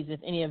mentees.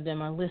 If any of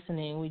them are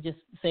listening, we just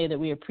say that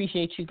we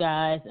appreciate you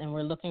guys, and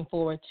we're looking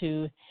forward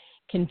to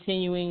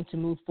continuing to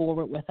move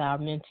forward with our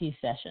mentee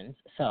sessions.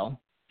 So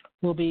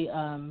we'll be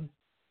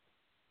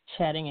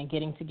chatting and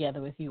getting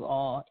together with you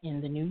all in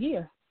the new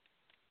year.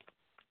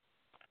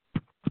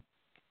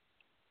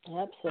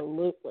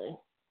 Absolutely.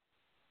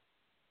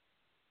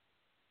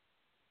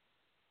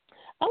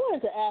 I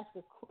wanted to ask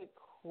a quick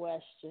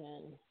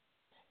question.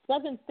 So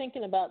I've been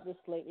thinking about this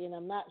lately, and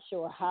I'm not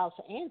sure how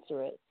to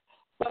answer it.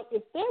 But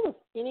if there was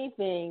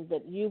anything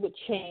that you would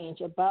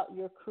change about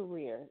your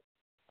career,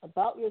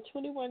 about your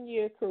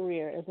 21-year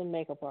career as a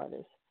makeup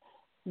artist,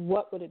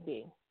 what would it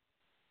be?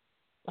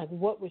 Like,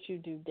 what would you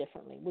do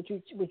differently? Would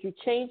you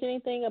change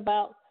anything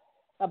about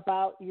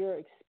your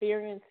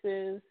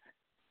experiences,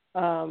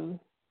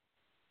 makeup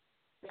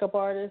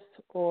artist,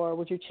 or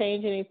would you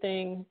change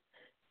anything,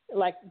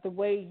 like the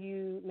way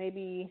you,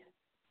 maybe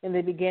in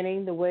the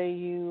beginning, the way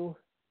you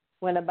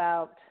went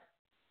about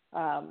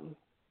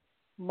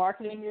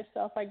marketing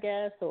yourself, I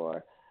guess,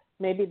 or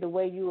maybe the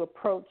way you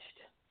approached,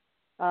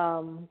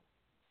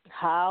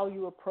 how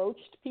you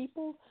approached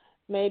people,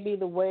 maybe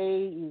the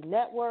way you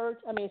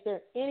networked? I mean, is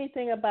there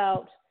anything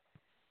about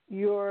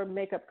your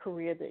makeup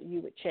career that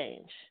you would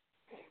change?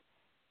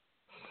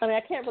 I mean,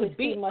 I can't really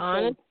see much.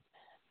 Honest,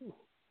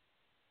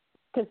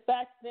 because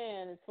back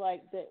then it's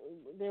like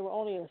there were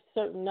only a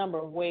certain number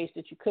of ways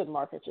that you could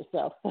market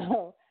yourself.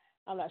 So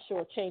I'm not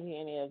sure changing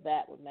any of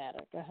that would matter.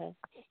 Go ahead.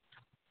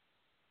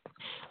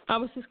 I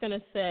was just going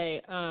to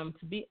say,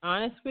 to be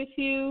honest with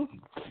you,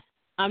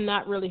 I'm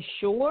not really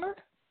sure,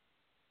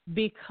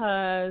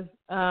 because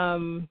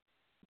I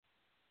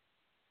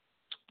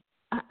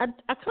kind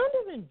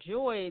of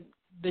enjoyed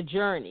the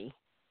journey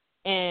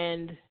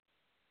and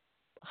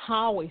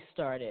how we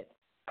started.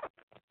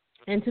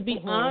 And to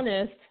be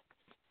honest,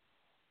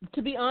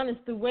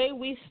 the way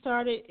we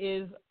started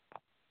is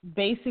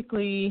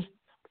basically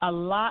a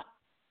lot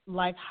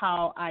like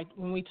how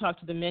when we talk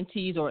to the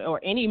mentees or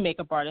any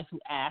makeup artist who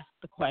ask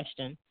the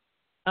question,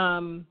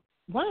 one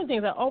of the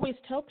things I always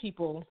tell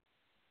people,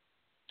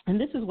 and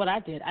this is what I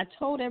did, I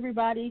told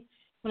everybody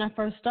when I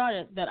first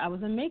started that I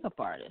was a makeup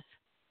artist.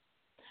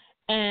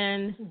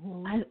 And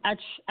I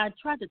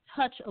tried to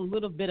touch a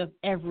little bit of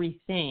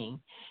everything.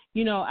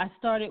 I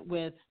started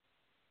with,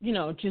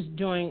 just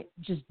doing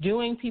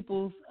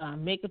people's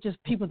makeup,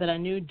 just people that I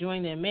knew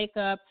doing their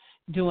makeup,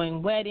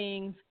 doing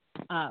weddings,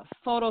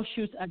 photo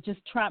shoots. I just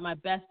tried my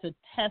best to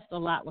test a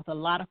lot with a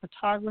lot of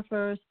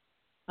photographers.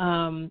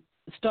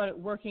 Started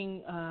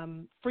working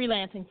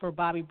freelancing for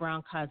Bobbi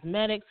Brown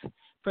Cosmetics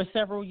for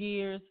several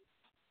years.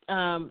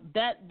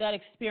 That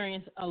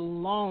experience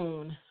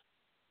alone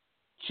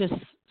just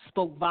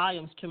spoke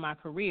volumes to my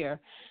career,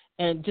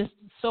 and just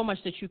so much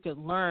that you could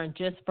learn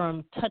just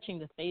from touching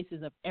the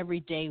faces of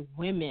everyday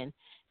women.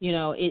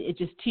 It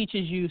just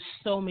teaches you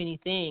so many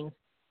things.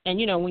 And,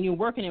 when you're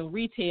working in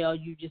retail,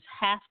 you just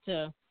have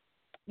to,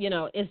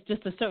 it's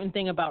just a certain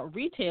thing about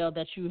retail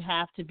that you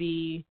have to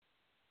be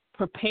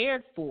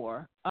prepared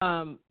for.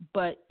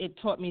 But it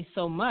taught me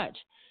so much.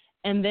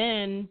 And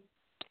then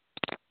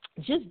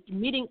just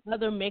meeting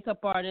other makeup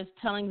artists,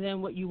 telling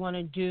them what you want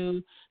to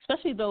do,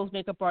 especially those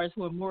makeup artists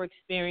who are more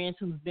experienced,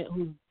 who've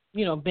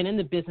been in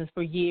the business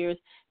for years.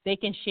 They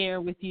can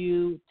share with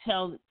you,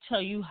 tell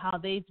you how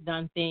they've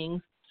done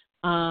things,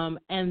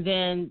 and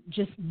then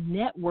just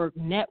network.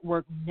 And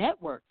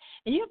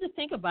you have to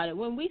think about it.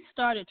 When we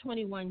started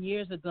 21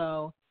 years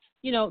ago,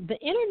 the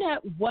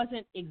internet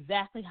wasn't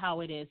exactly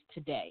how it is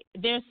today.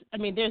 There's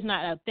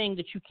not a thing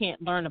that you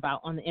can't learn about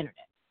on the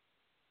internet.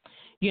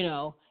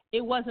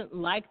 It wasn't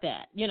like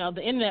that.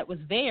 The internet was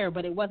there,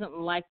 but it wasn't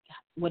like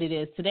what it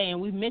is today. And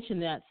we've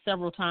mentioned that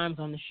several times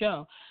on the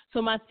show.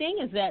 So my thing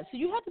is that,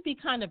 you have to be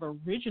kind of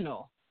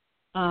original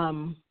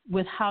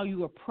with how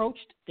you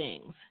approached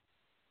things,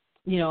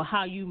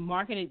 how you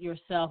marketed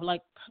yourself,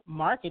 like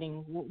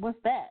marketing. What's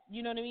that?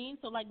 You know what I mean?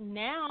 So like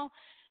now,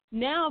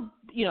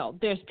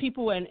 there's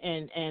people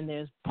and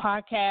there's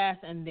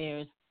podcasts, and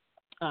there's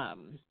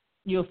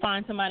you'll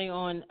find somebody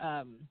on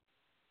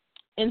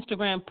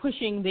Instagram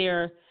pushing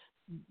their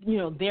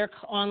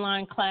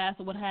online class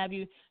or what have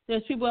you.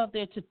 There's people out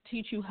there to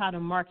teach you how to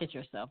market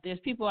yourself. There's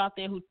people out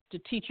there to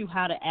teach you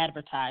how to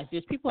advertise.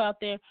 There's people out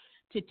there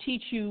to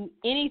teach you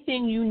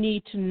anything you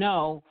need to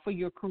know for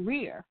your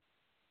career.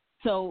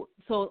 So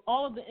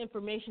all of the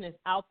information is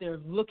out there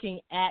looking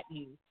at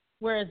you.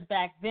 Whereas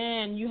back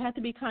then, you had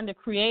to be kind of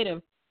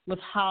creative with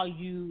how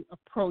you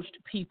approached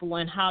people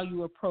and how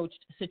you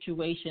approached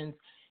situations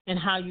and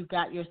how you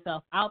got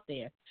yourself out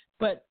there.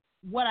 But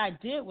what I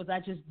did was I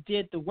just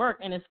did the work.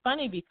 And it's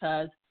funny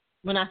because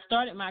when I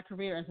started my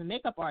career as a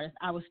makeup artist,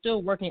 I was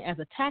still working as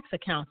a tax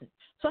accountant.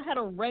 So I had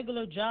a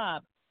regular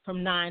job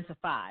from 9 to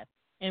 5.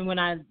 And when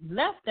I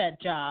left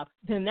that job,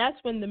 then that's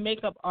when the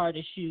makeup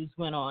artist shoes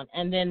went on.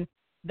 And then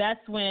that's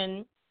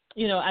when,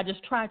 I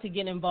just tried to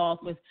get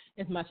involved with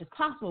as much as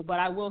possible. But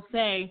I will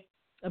say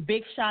a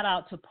big shout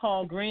out to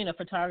Paul Green, a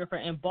photographer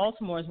in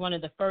Baltimore, is one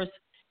of the first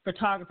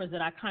photographers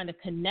that I kind of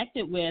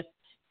connected with.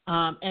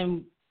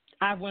 And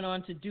I went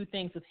on to do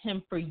things with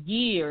him for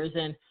years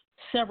and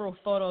several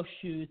photo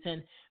shoots.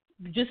 And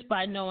just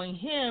by knowing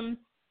him,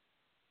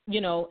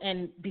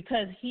 and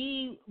because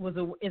he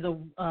is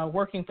a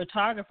working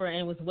photographer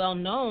and was well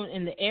known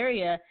in the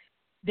area,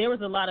 there was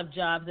a lot of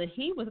jobs that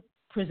he was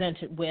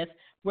presented with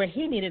where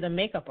he needed a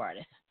makeup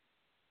artist.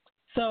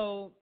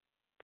 So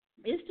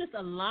it's just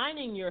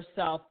aligning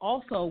yourself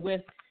also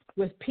with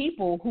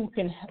people who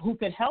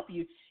could help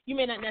you. You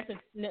may not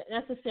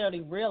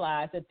necessarily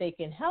realize that they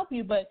can help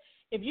you, but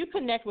if you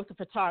connect with a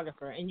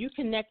photographer and you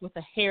connect with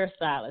a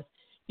hairstylist,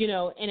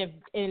 and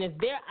if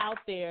they're out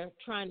there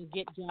trying to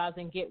get jobs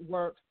and get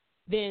work,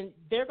 then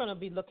they're going to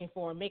be looking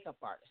for a makeup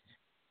artist.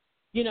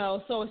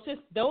 So it's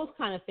just those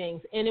kind of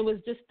things. And it was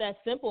just that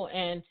simple.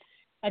 And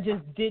I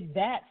just did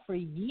that for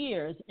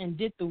years and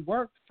did the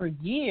work for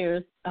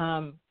years.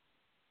 And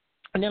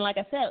then, like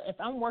I said, if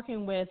I'm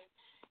working with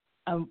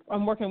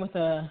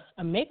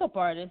a makeup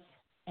artist,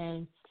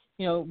 and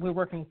we're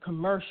working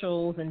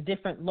commercials and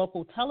different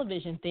local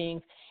television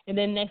things, and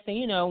then next thing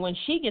you know, when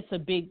she gets a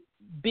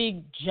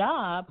big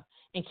job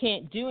and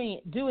can't do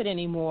it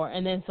anymore,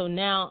 and then so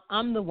now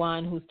I'm the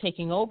one who's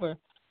taking over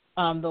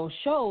those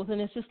shows,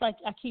 and it's just like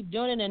I keep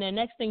doing it, and then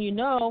next thing you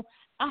know,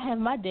 I have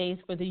my days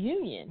for the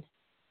union,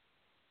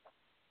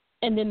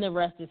 and then the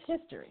rest is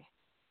history.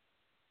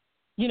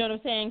 You know what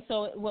I'm saying?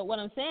 So what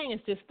I'm saying is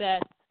just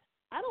that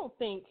I don't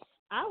think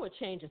I would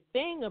change a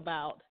thing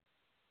about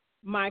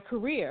my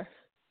career,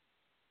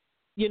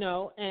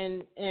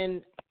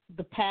 and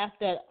the path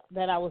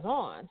that I was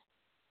on.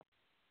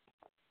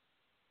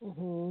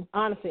 Mm-hmm.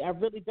 Honestly, I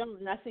really don't.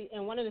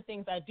 And one of the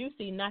things I do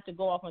see, not to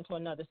go off onto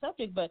another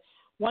subject, but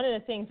one of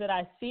the things that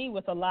I see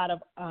with a lot of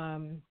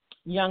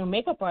young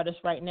makeup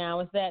artists right now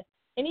is that,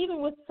 and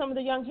even with some of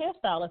the young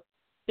hairstylists,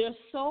 they're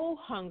so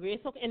hungry.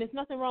 It's okay, and there's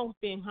nothing wrong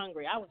with being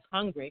hungry. I was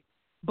hungry,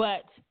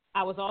 but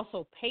I was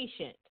also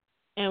patient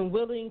and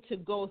willing to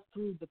go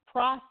through the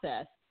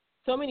process.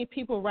 So many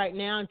people right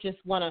now just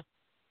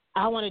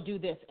I want to do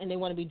this, and they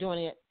want to be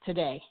doing it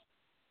today.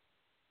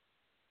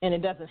 And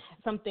it doesn't,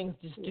 some things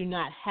just do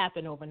not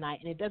happen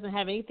overnight, and it doesn't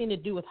have anything to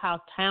do with how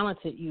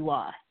talented you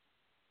are.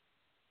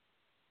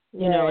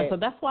 And so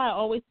that's why I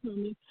always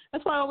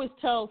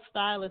tell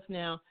stylists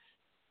now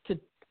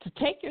to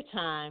take your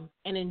time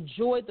and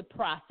enjoy the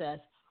process,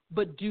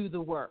 but do the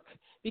work.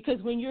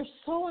 Because when you're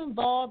so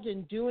involved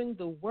in doing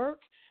the work,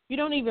 you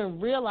don't even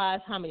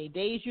realize how many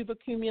days you've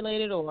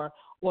accumulated, or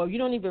you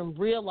don't even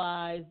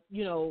realize,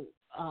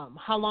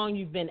 how long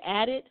you've been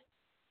at it.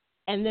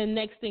 And then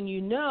next thing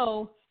you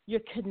know, you're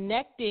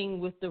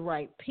connecting with the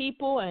right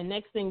people, and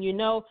next thing you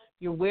know,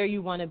 you're where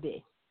you want to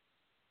be.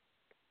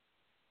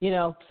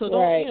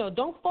 So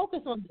don't focus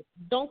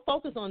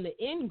on the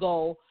end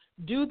goal.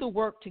 Do the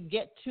work to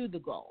get to the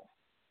goal.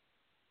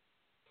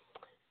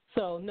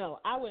 So no,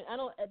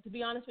 to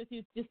be honest with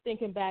you, just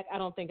thinking back, I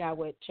don't think I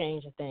would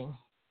change a thing.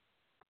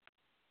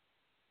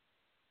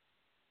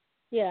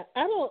 Yeah,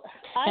 I don't.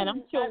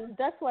 I'm sure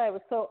that's why it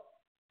was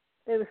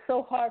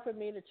so hard for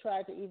me to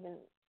try to even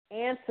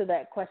answer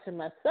that question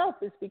myself,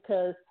 is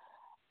because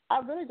I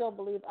really don't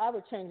believe I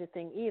would change a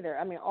thing either.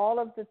 I mean, all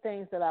of the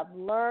things that I've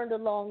learned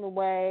along the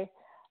way,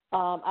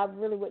 I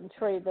really wouldn't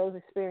trade those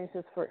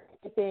experiences for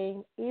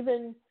anything,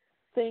 even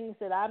things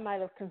that I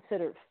might have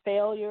considered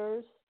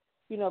failures.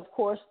 Of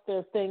course, there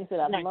are things that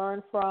I've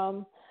learned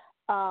from.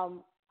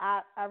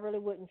 I really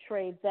wouldn't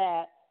trade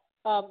that.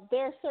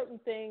 There are certain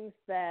things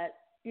that,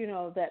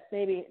 that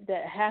maybe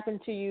that happen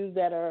to you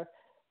that are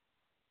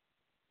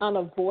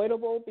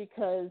unavoidable,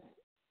 because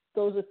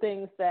those are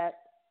things that,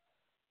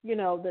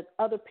 that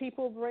other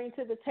people bring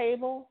to the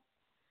table,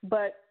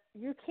 but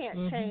you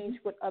can't change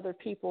what other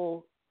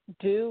people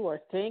do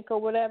or think or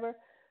whatever.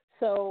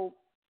 So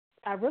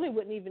I really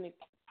wouldn't even,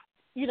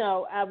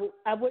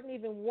 I wouldn't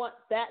even want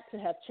that to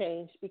have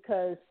changed,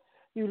 because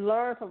you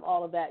learn from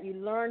all of that. You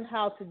learn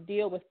how to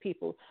deal with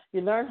people.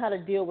 You learn how to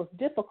deal with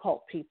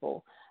difficult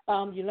people.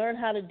 You learn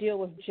how to deal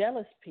with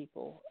jealous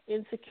people,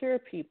 insecure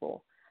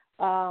people.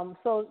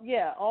 So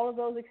yeah, all of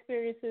those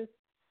experiences,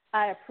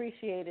 I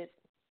appreciate it.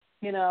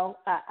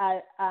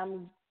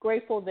 I'm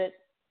grateful that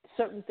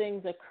certain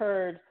things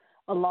occurred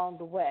along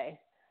the way,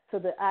 so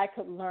that I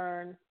could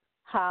learn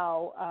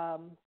how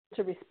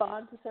to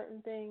respond to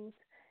certain things,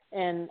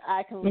 and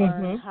I can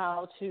learn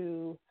how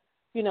to,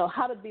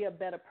 how to be a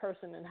better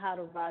person and how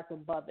to rise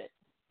above it.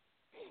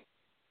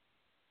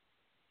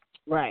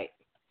 Right.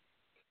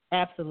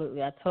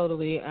 Absolutely. I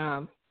totally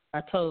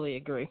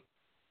agree.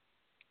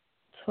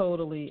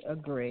 Totally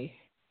agree.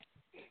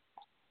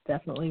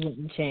 Definitely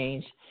wouldn't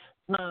change.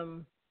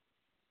 I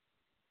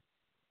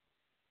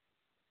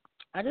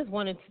just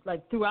wanted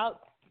to, throughout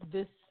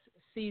this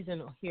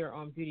season here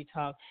on Beauty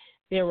Talk,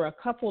 there were a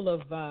couple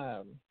of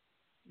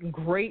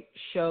great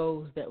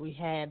shows that we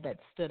had that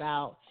stood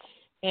out.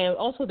 And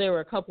also there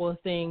were a couple of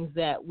things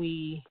that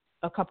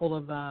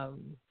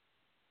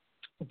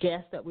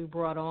guests that we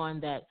brought on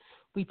that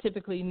we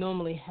typically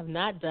normally have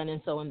not done,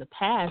 and so in the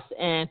past.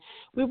 And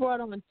we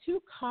brought on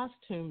 2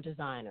 costume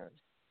designers.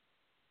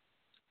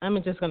 I'm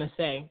just going to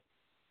say,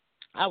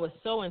 I was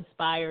so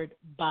inspired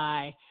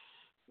by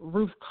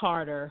Ruth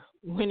Carter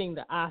winning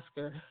the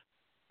Oscar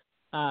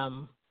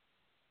in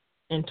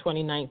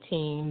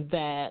 2019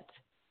 that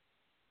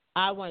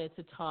I wanted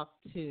to talk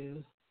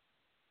to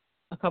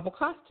a couple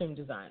costume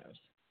designers.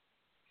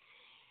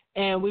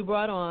 And we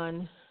brought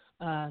on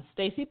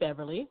Stacey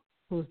Beverly,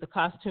 who's the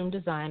costume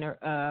designer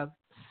of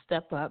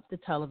Step Up, the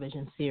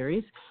television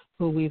series,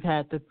 who we've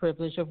had the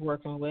privilege of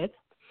working with.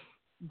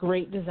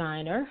 Great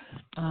designer.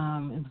 It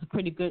was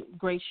a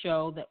great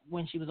show that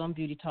when she was on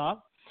Beauty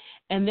Talk.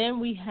 And then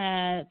we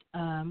had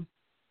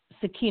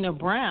Sakina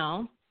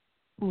Brown,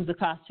 who's a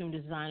costume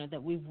designer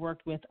that we've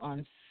worked with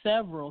on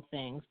several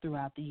things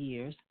throughout the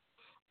years.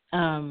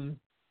 And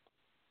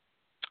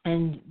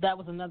that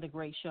was another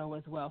great show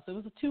as well. So it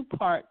was a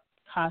 2-part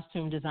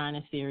costume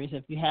designer series.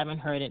 If you haven't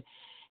heard it,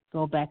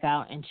 go back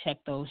out and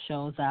check those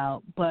shows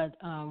out. But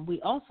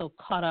we also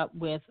caught up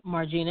with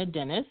Margina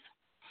Dennis,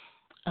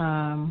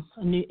 a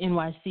new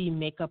NYC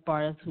makeup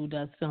artist who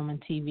does film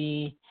and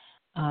TV,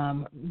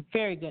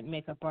 very good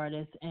makeup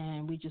artist.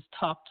 And we just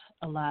talked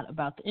a lot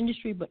about the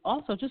industry, but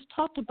also just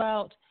talked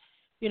about,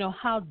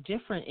 how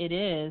different it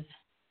is,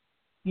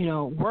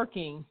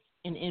 working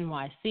in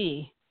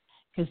NYC,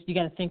 because you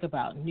got to think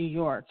about New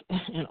York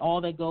and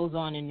all that goes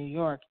on in New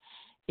York.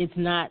 It's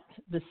not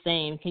the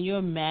same. Can you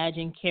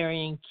imagine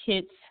carrying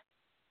kits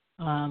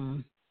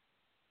on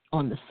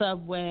the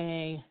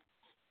subway,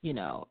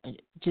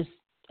 and just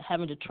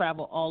having to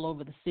travel all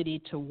over the city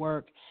to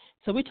work?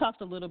 So we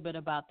talked a little bit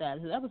about that.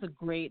 So that was a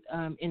great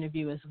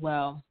interview as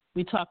well.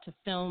 We talked to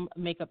film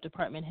makeup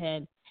department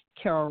head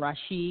Carol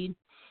Rashid.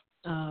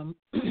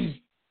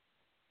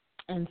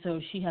 And so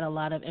she had a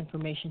lot of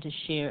information to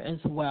share as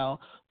well.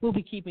 We'll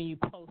be keeping you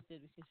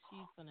posted because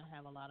she's going to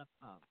have a lot of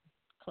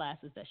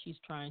classes that she's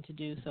trying to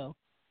do. So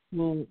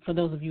for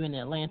those of you in the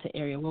Atlanta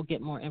area, we'll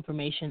get more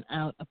information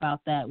out about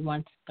that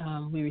once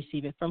we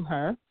receive it from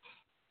her.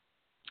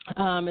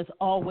 As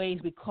always,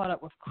 we caught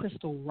up with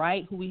Crystal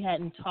Wright, who we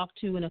hadn't talked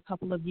to in a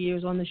couple of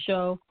years on the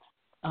show.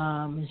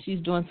 She's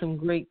doing some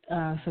great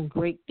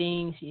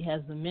things. She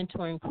has the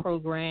mentoring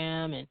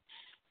program and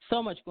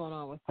so much going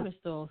on with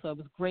Crystal. So it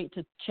was great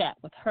to chat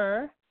with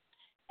her.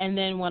 And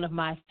then one of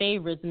my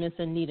favorites, Miss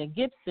Anita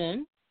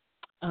Gibson.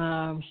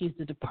 She's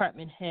the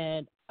department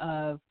head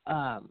of,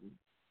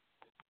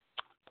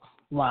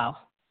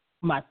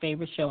 my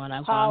favorite show, and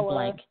I've gone Power.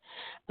 blank.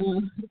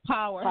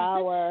 Power.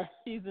 Power.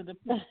 She's the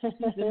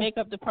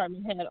makeup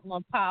department head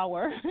on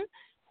Power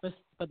for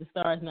the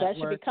Stars Network.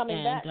 That should be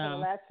coming back for the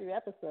last few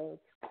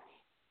episodes.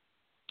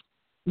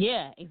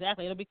 Yeah,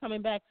 exactly. It'll be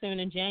coming back soon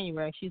in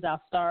January. She's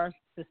our Stars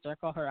sister. I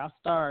call her our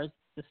Stars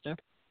sister.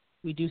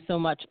 We do so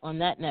much on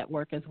that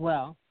network as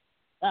well.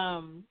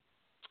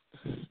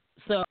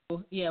 So,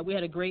 yeah, we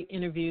had a great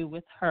interview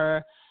with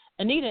her.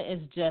 Anita is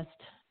just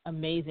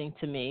amazing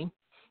to me.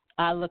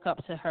 I look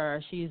up to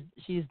her. She's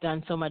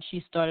done so much.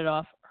 She started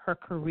off her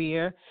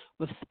career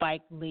with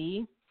Spike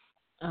Lee,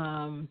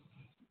 and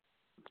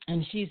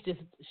she's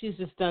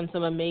just done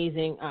some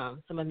amazing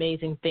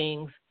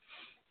things.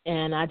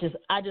 And I just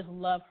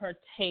love her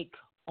take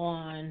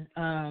on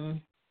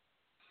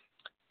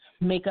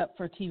makeup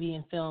for TV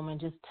and film, and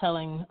just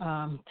telling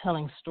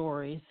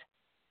stories.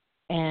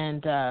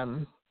 And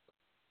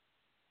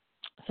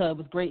so it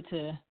was great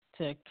to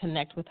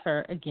connect with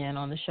her again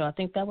on the show. I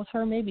think that was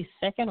her maybe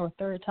second or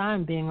third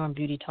time being on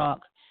Beauty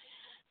Talk.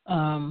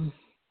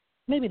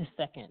 Maybe the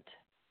second.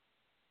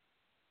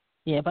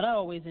 Yeah, but I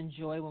always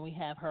enjoy when we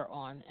have her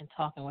on and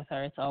talking with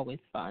her. It's always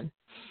fun.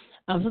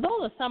 So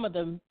those are some of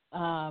the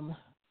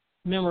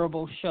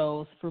memorable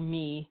shows for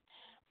me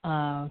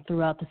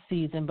throughout the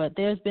season, but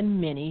there's been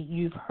many.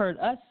 You've heard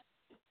us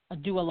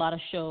do a lot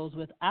of shows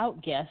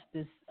without guests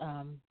this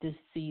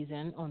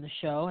season on the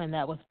show, and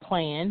that was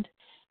planned.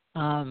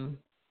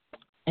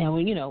 And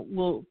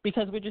we'll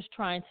because we're just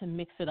trying to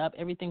mix it up.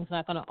 Everything's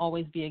not going to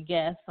always be a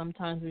guest.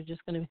 Sometimes we're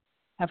just going to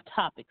have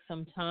topics.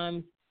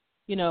 Sometimes,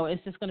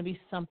 it's just going to be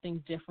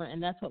something different,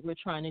 and that's what we're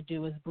trying to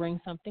do, is bring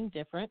something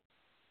different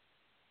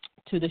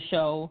to the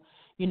show,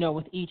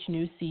 with each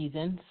new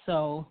season.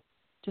 So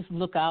just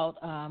look out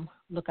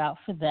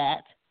for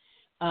that.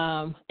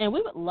 And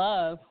we would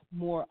love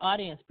more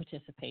audience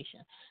participation.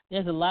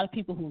 There's a lot of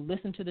people who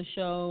listen to the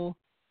show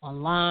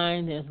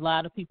online. There's a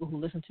lot of people who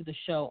listen to the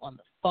show on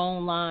the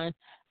phone line.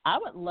 I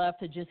would love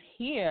to just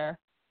hear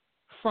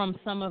from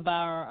some of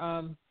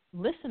our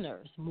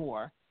listeners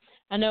more.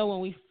 I know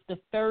when the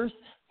first,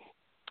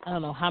 I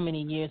don't know how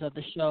many years of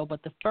the show,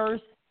 but the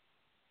first,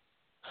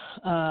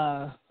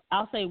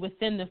 I'll say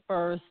within the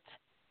first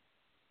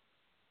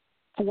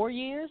 4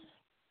 years,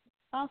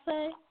 I'll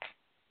say,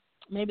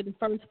 maybe the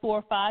first 4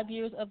 or 5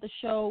 years of the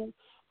show,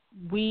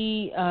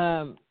 we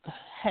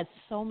had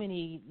so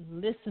many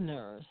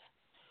listeners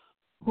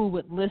who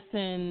would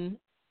listen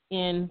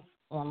in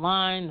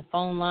online, the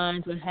phone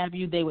lines, what have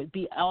you. They would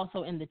be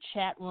also in the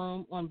chat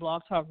room on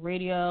Blog Talk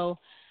Radio.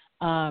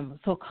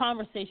 So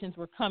conversations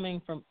were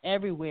coming from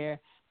everywhere.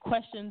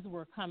 Questions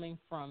were coming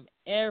from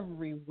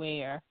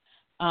everywhere.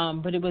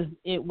 But it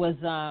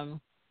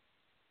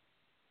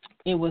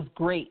was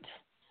great.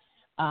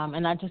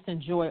 And I just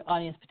enjoy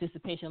audience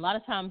participation. A lot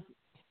of times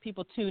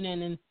people tune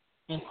in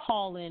and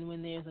call in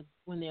when there's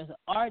an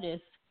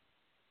artist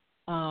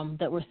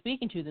that we're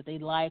speaking to that they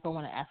like or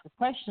want to ask a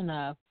question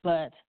of.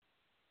 But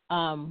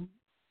I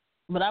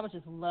would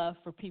just love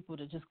for people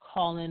to just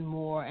call in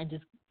more and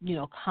just,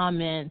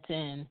 comment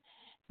and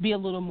be a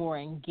little more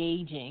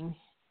engaging,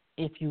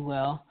 if you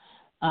will,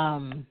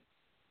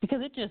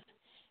 because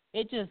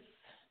it just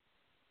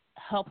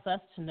helps us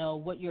to know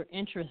what your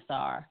interests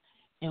are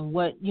and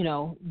what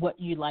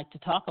you like to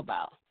talk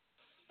about.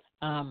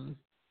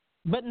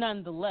 But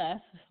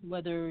nonetheless,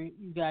 whether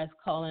you guys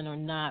call in or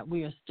not,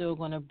 we are still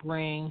going to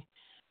bring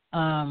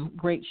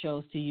great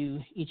shows to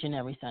you each and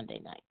every Sunday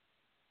night.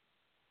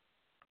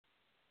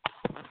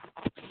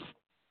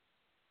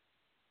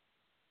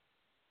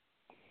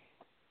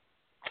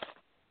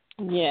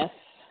 Yes.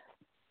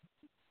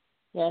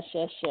 Yes.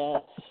 And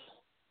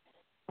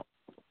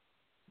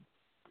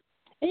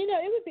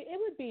it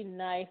would be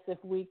nice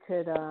if we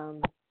could.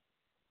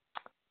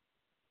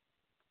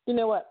 You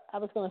know what? I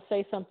was going to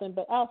say something,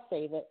 but I'll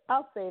save it.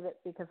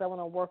 Because I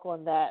want to work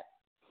on that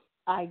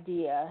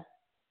idea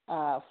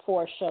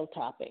for a show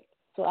topic.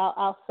 So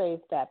I'll save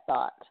that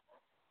thought.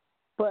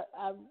 But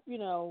I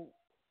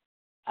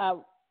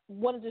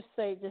wanted to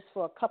say just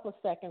for a couple of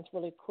seconds,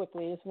 really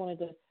quickly. I just wanted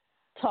to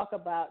talk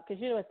about,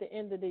 because at the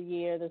end of the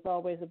year, there's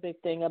always a big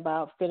thing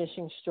about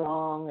finishing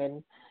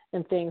strong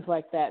and things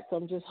like that. So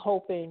I'm just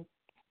hoping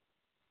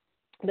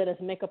that as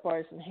makeup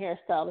artists and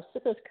hairstylists,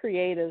 just as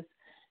creatives,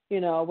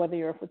 whether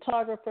you're a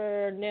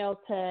photographer,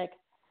 nail tech,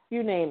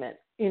 you name it,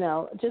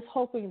 just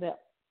hoping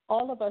that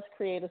all of us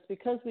creatives,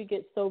 because we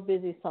get so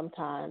busy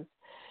sometimes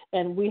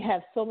and we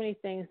have so many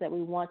things that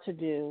we want to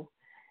do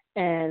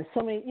and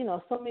so many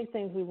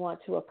things we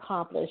want to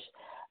accomplish.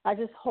 I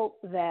just hope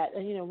that,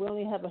 we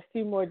only have a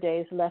few more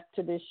days left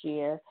to this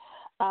year.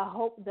 I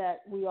hope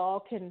that we all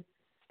can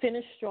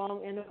finish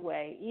strong in a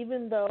way,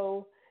 even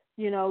though,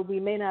 we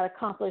may not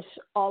accomplish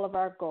all of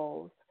our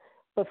goals,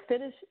 but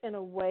finish in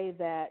a way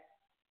that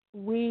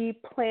we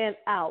plan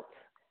out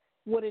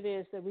what it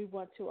is that we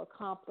want to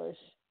accomplish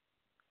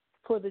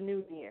for the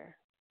new year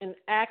and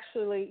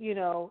actually,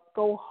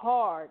 go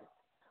hard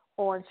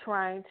on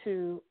trying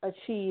to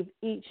achieve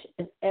each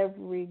and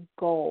every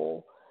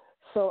goal.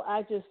 So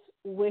I just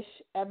wish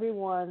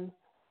everyone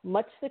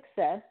much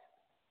success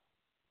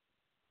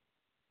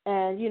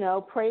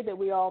and, pray that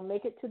we all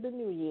make it to the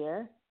new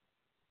year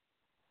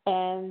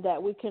and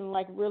that we can,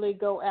 really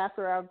go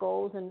after our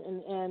goals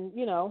and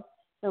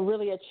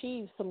really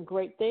achieve some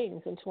great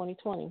things in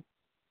 2020.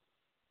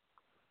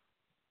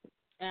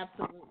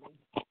 Absolutely.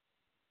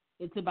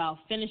 It's about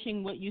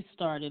finishing what you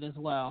started as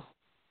well.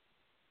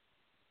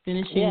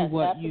 Finishing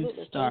what you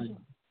started.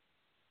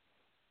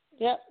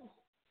 Yep.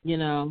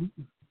 I'm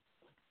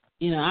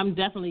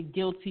definitely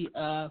guilty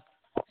of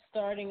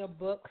starting a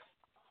book,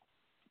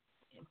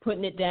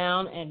 putting it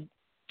down, and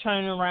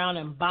turning around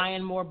and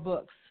buying more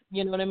books.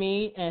 You know what I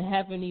mean? And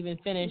haven't even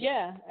finished.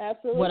 Yeah,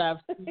 absolutely. What I've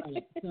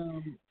started.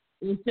 So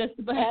it's just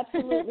about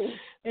absolutely.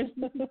 It's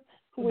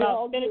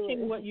about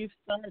finishing what you've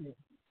started.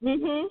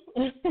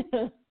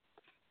 Mm-hmm.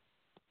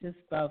 Just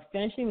about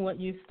finishing what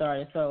you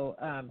started. So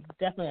I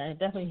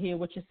definitely hear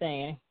what you're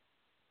saying,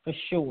 for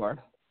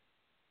sure.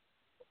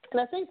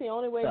 And I think the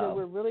only way that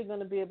we're really going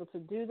to be able to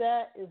do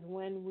that is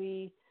when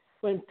we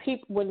can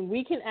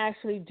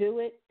actually do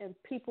it and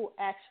people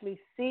actually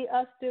see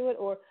us do it,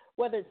 or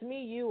whether it's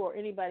me, you, or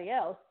anybody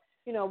else.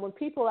 When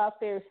people out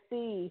there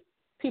see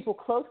people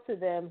close to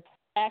them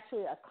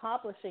actually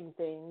accomplishing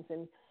things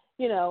and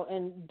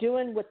and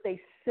doing what they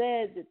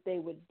said that they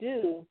would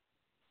do,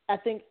 I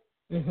think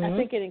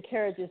it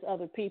encourages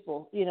other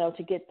people,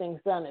 to get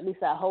things done. At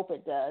least I hope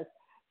it does.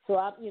 So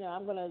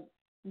I'm going to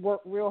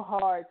work real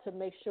hard to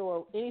make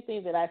sure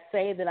anything that I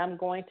say that I'm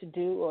going to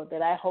do or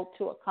that I hope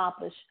to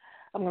accomplish,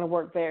 I'm going to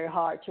work very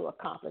hard to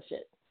accomplish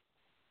it.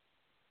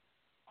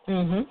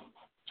 Mhm.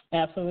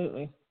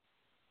 Absolutely.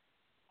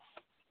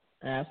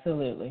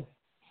 Absolutely.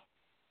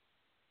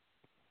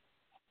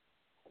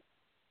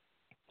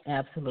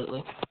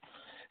 Absolutely.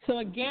 So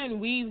again,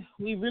 we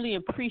really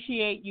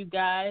appreciate you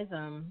guys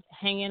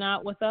hanging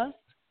out with us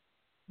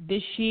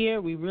this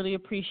year. We really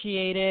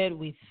appreciate it.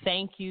 We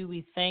thank you.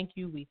 We thank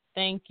you. We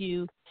thank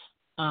you.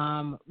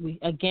 We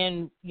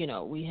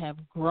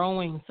have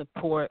growing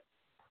support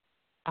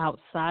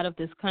outside of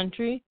this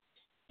country,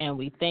 and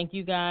we thank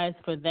you guys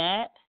for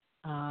that.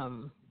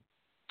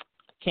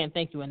 Can't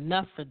thank you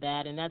enough for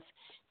that, and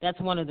that's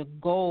one of the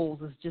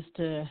goals, is just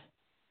to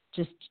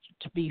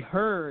be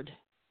heard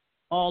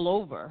all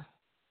over,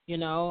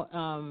 and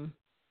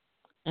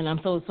I'm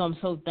so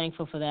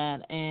thankful for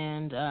that.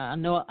 And I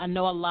know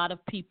a lot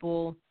of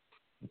people,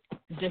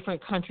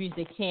 different countries,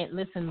 they can't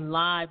listen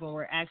live when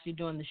we're actually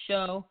doing the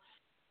show,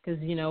 because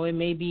it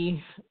may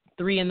be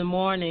 3 a.m.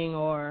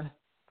 or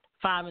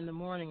 5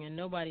 a.m. and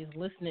nobody's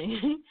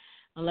listening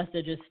unless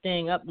they're just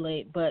staying up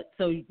late. But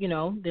so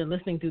they're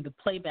listening through the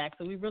playback.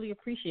 So we really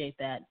appreciate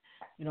that.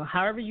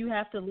 However you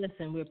have to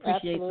listen, we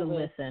appreciate the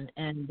listen,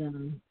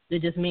 and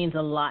it just means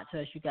a lot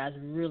to us. You guys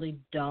really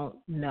don't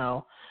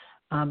know,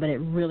 but it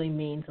really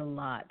means a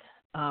lot.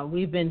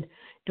 We've been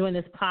doing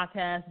this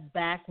podcast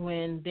back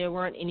when there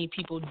weren't any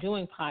people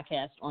doing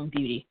podcasts on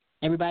beauty.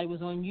 Everybody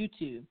was on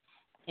YouTube,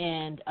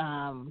 and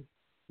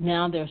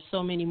now there's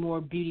so many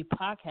more beauty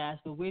podcasts.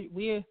 But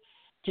we're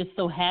just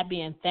so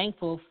happy and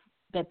thankful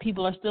that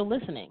people are still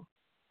listening.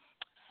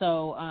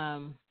 So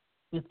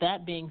with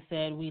that being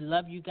said, we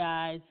love you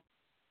guys.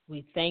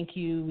 We thank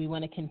you. We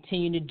want to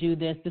continue to do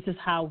this. This is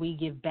how we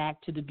give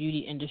back to the beauty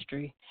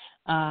industry,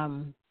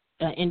 an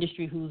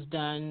industry who's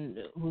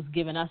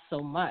given us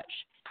so much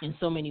in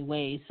so many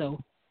ways. So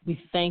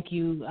we thank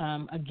you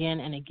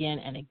again and again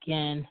and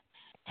again.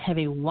 Have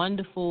a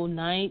wonderful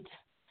night.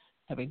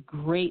 Have a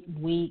great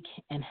week,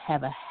 and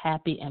have a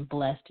happy and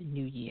blessed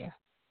new year.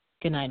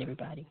 Good night,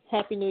 everybody.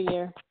 Happy New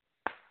Year.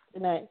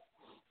 Good night.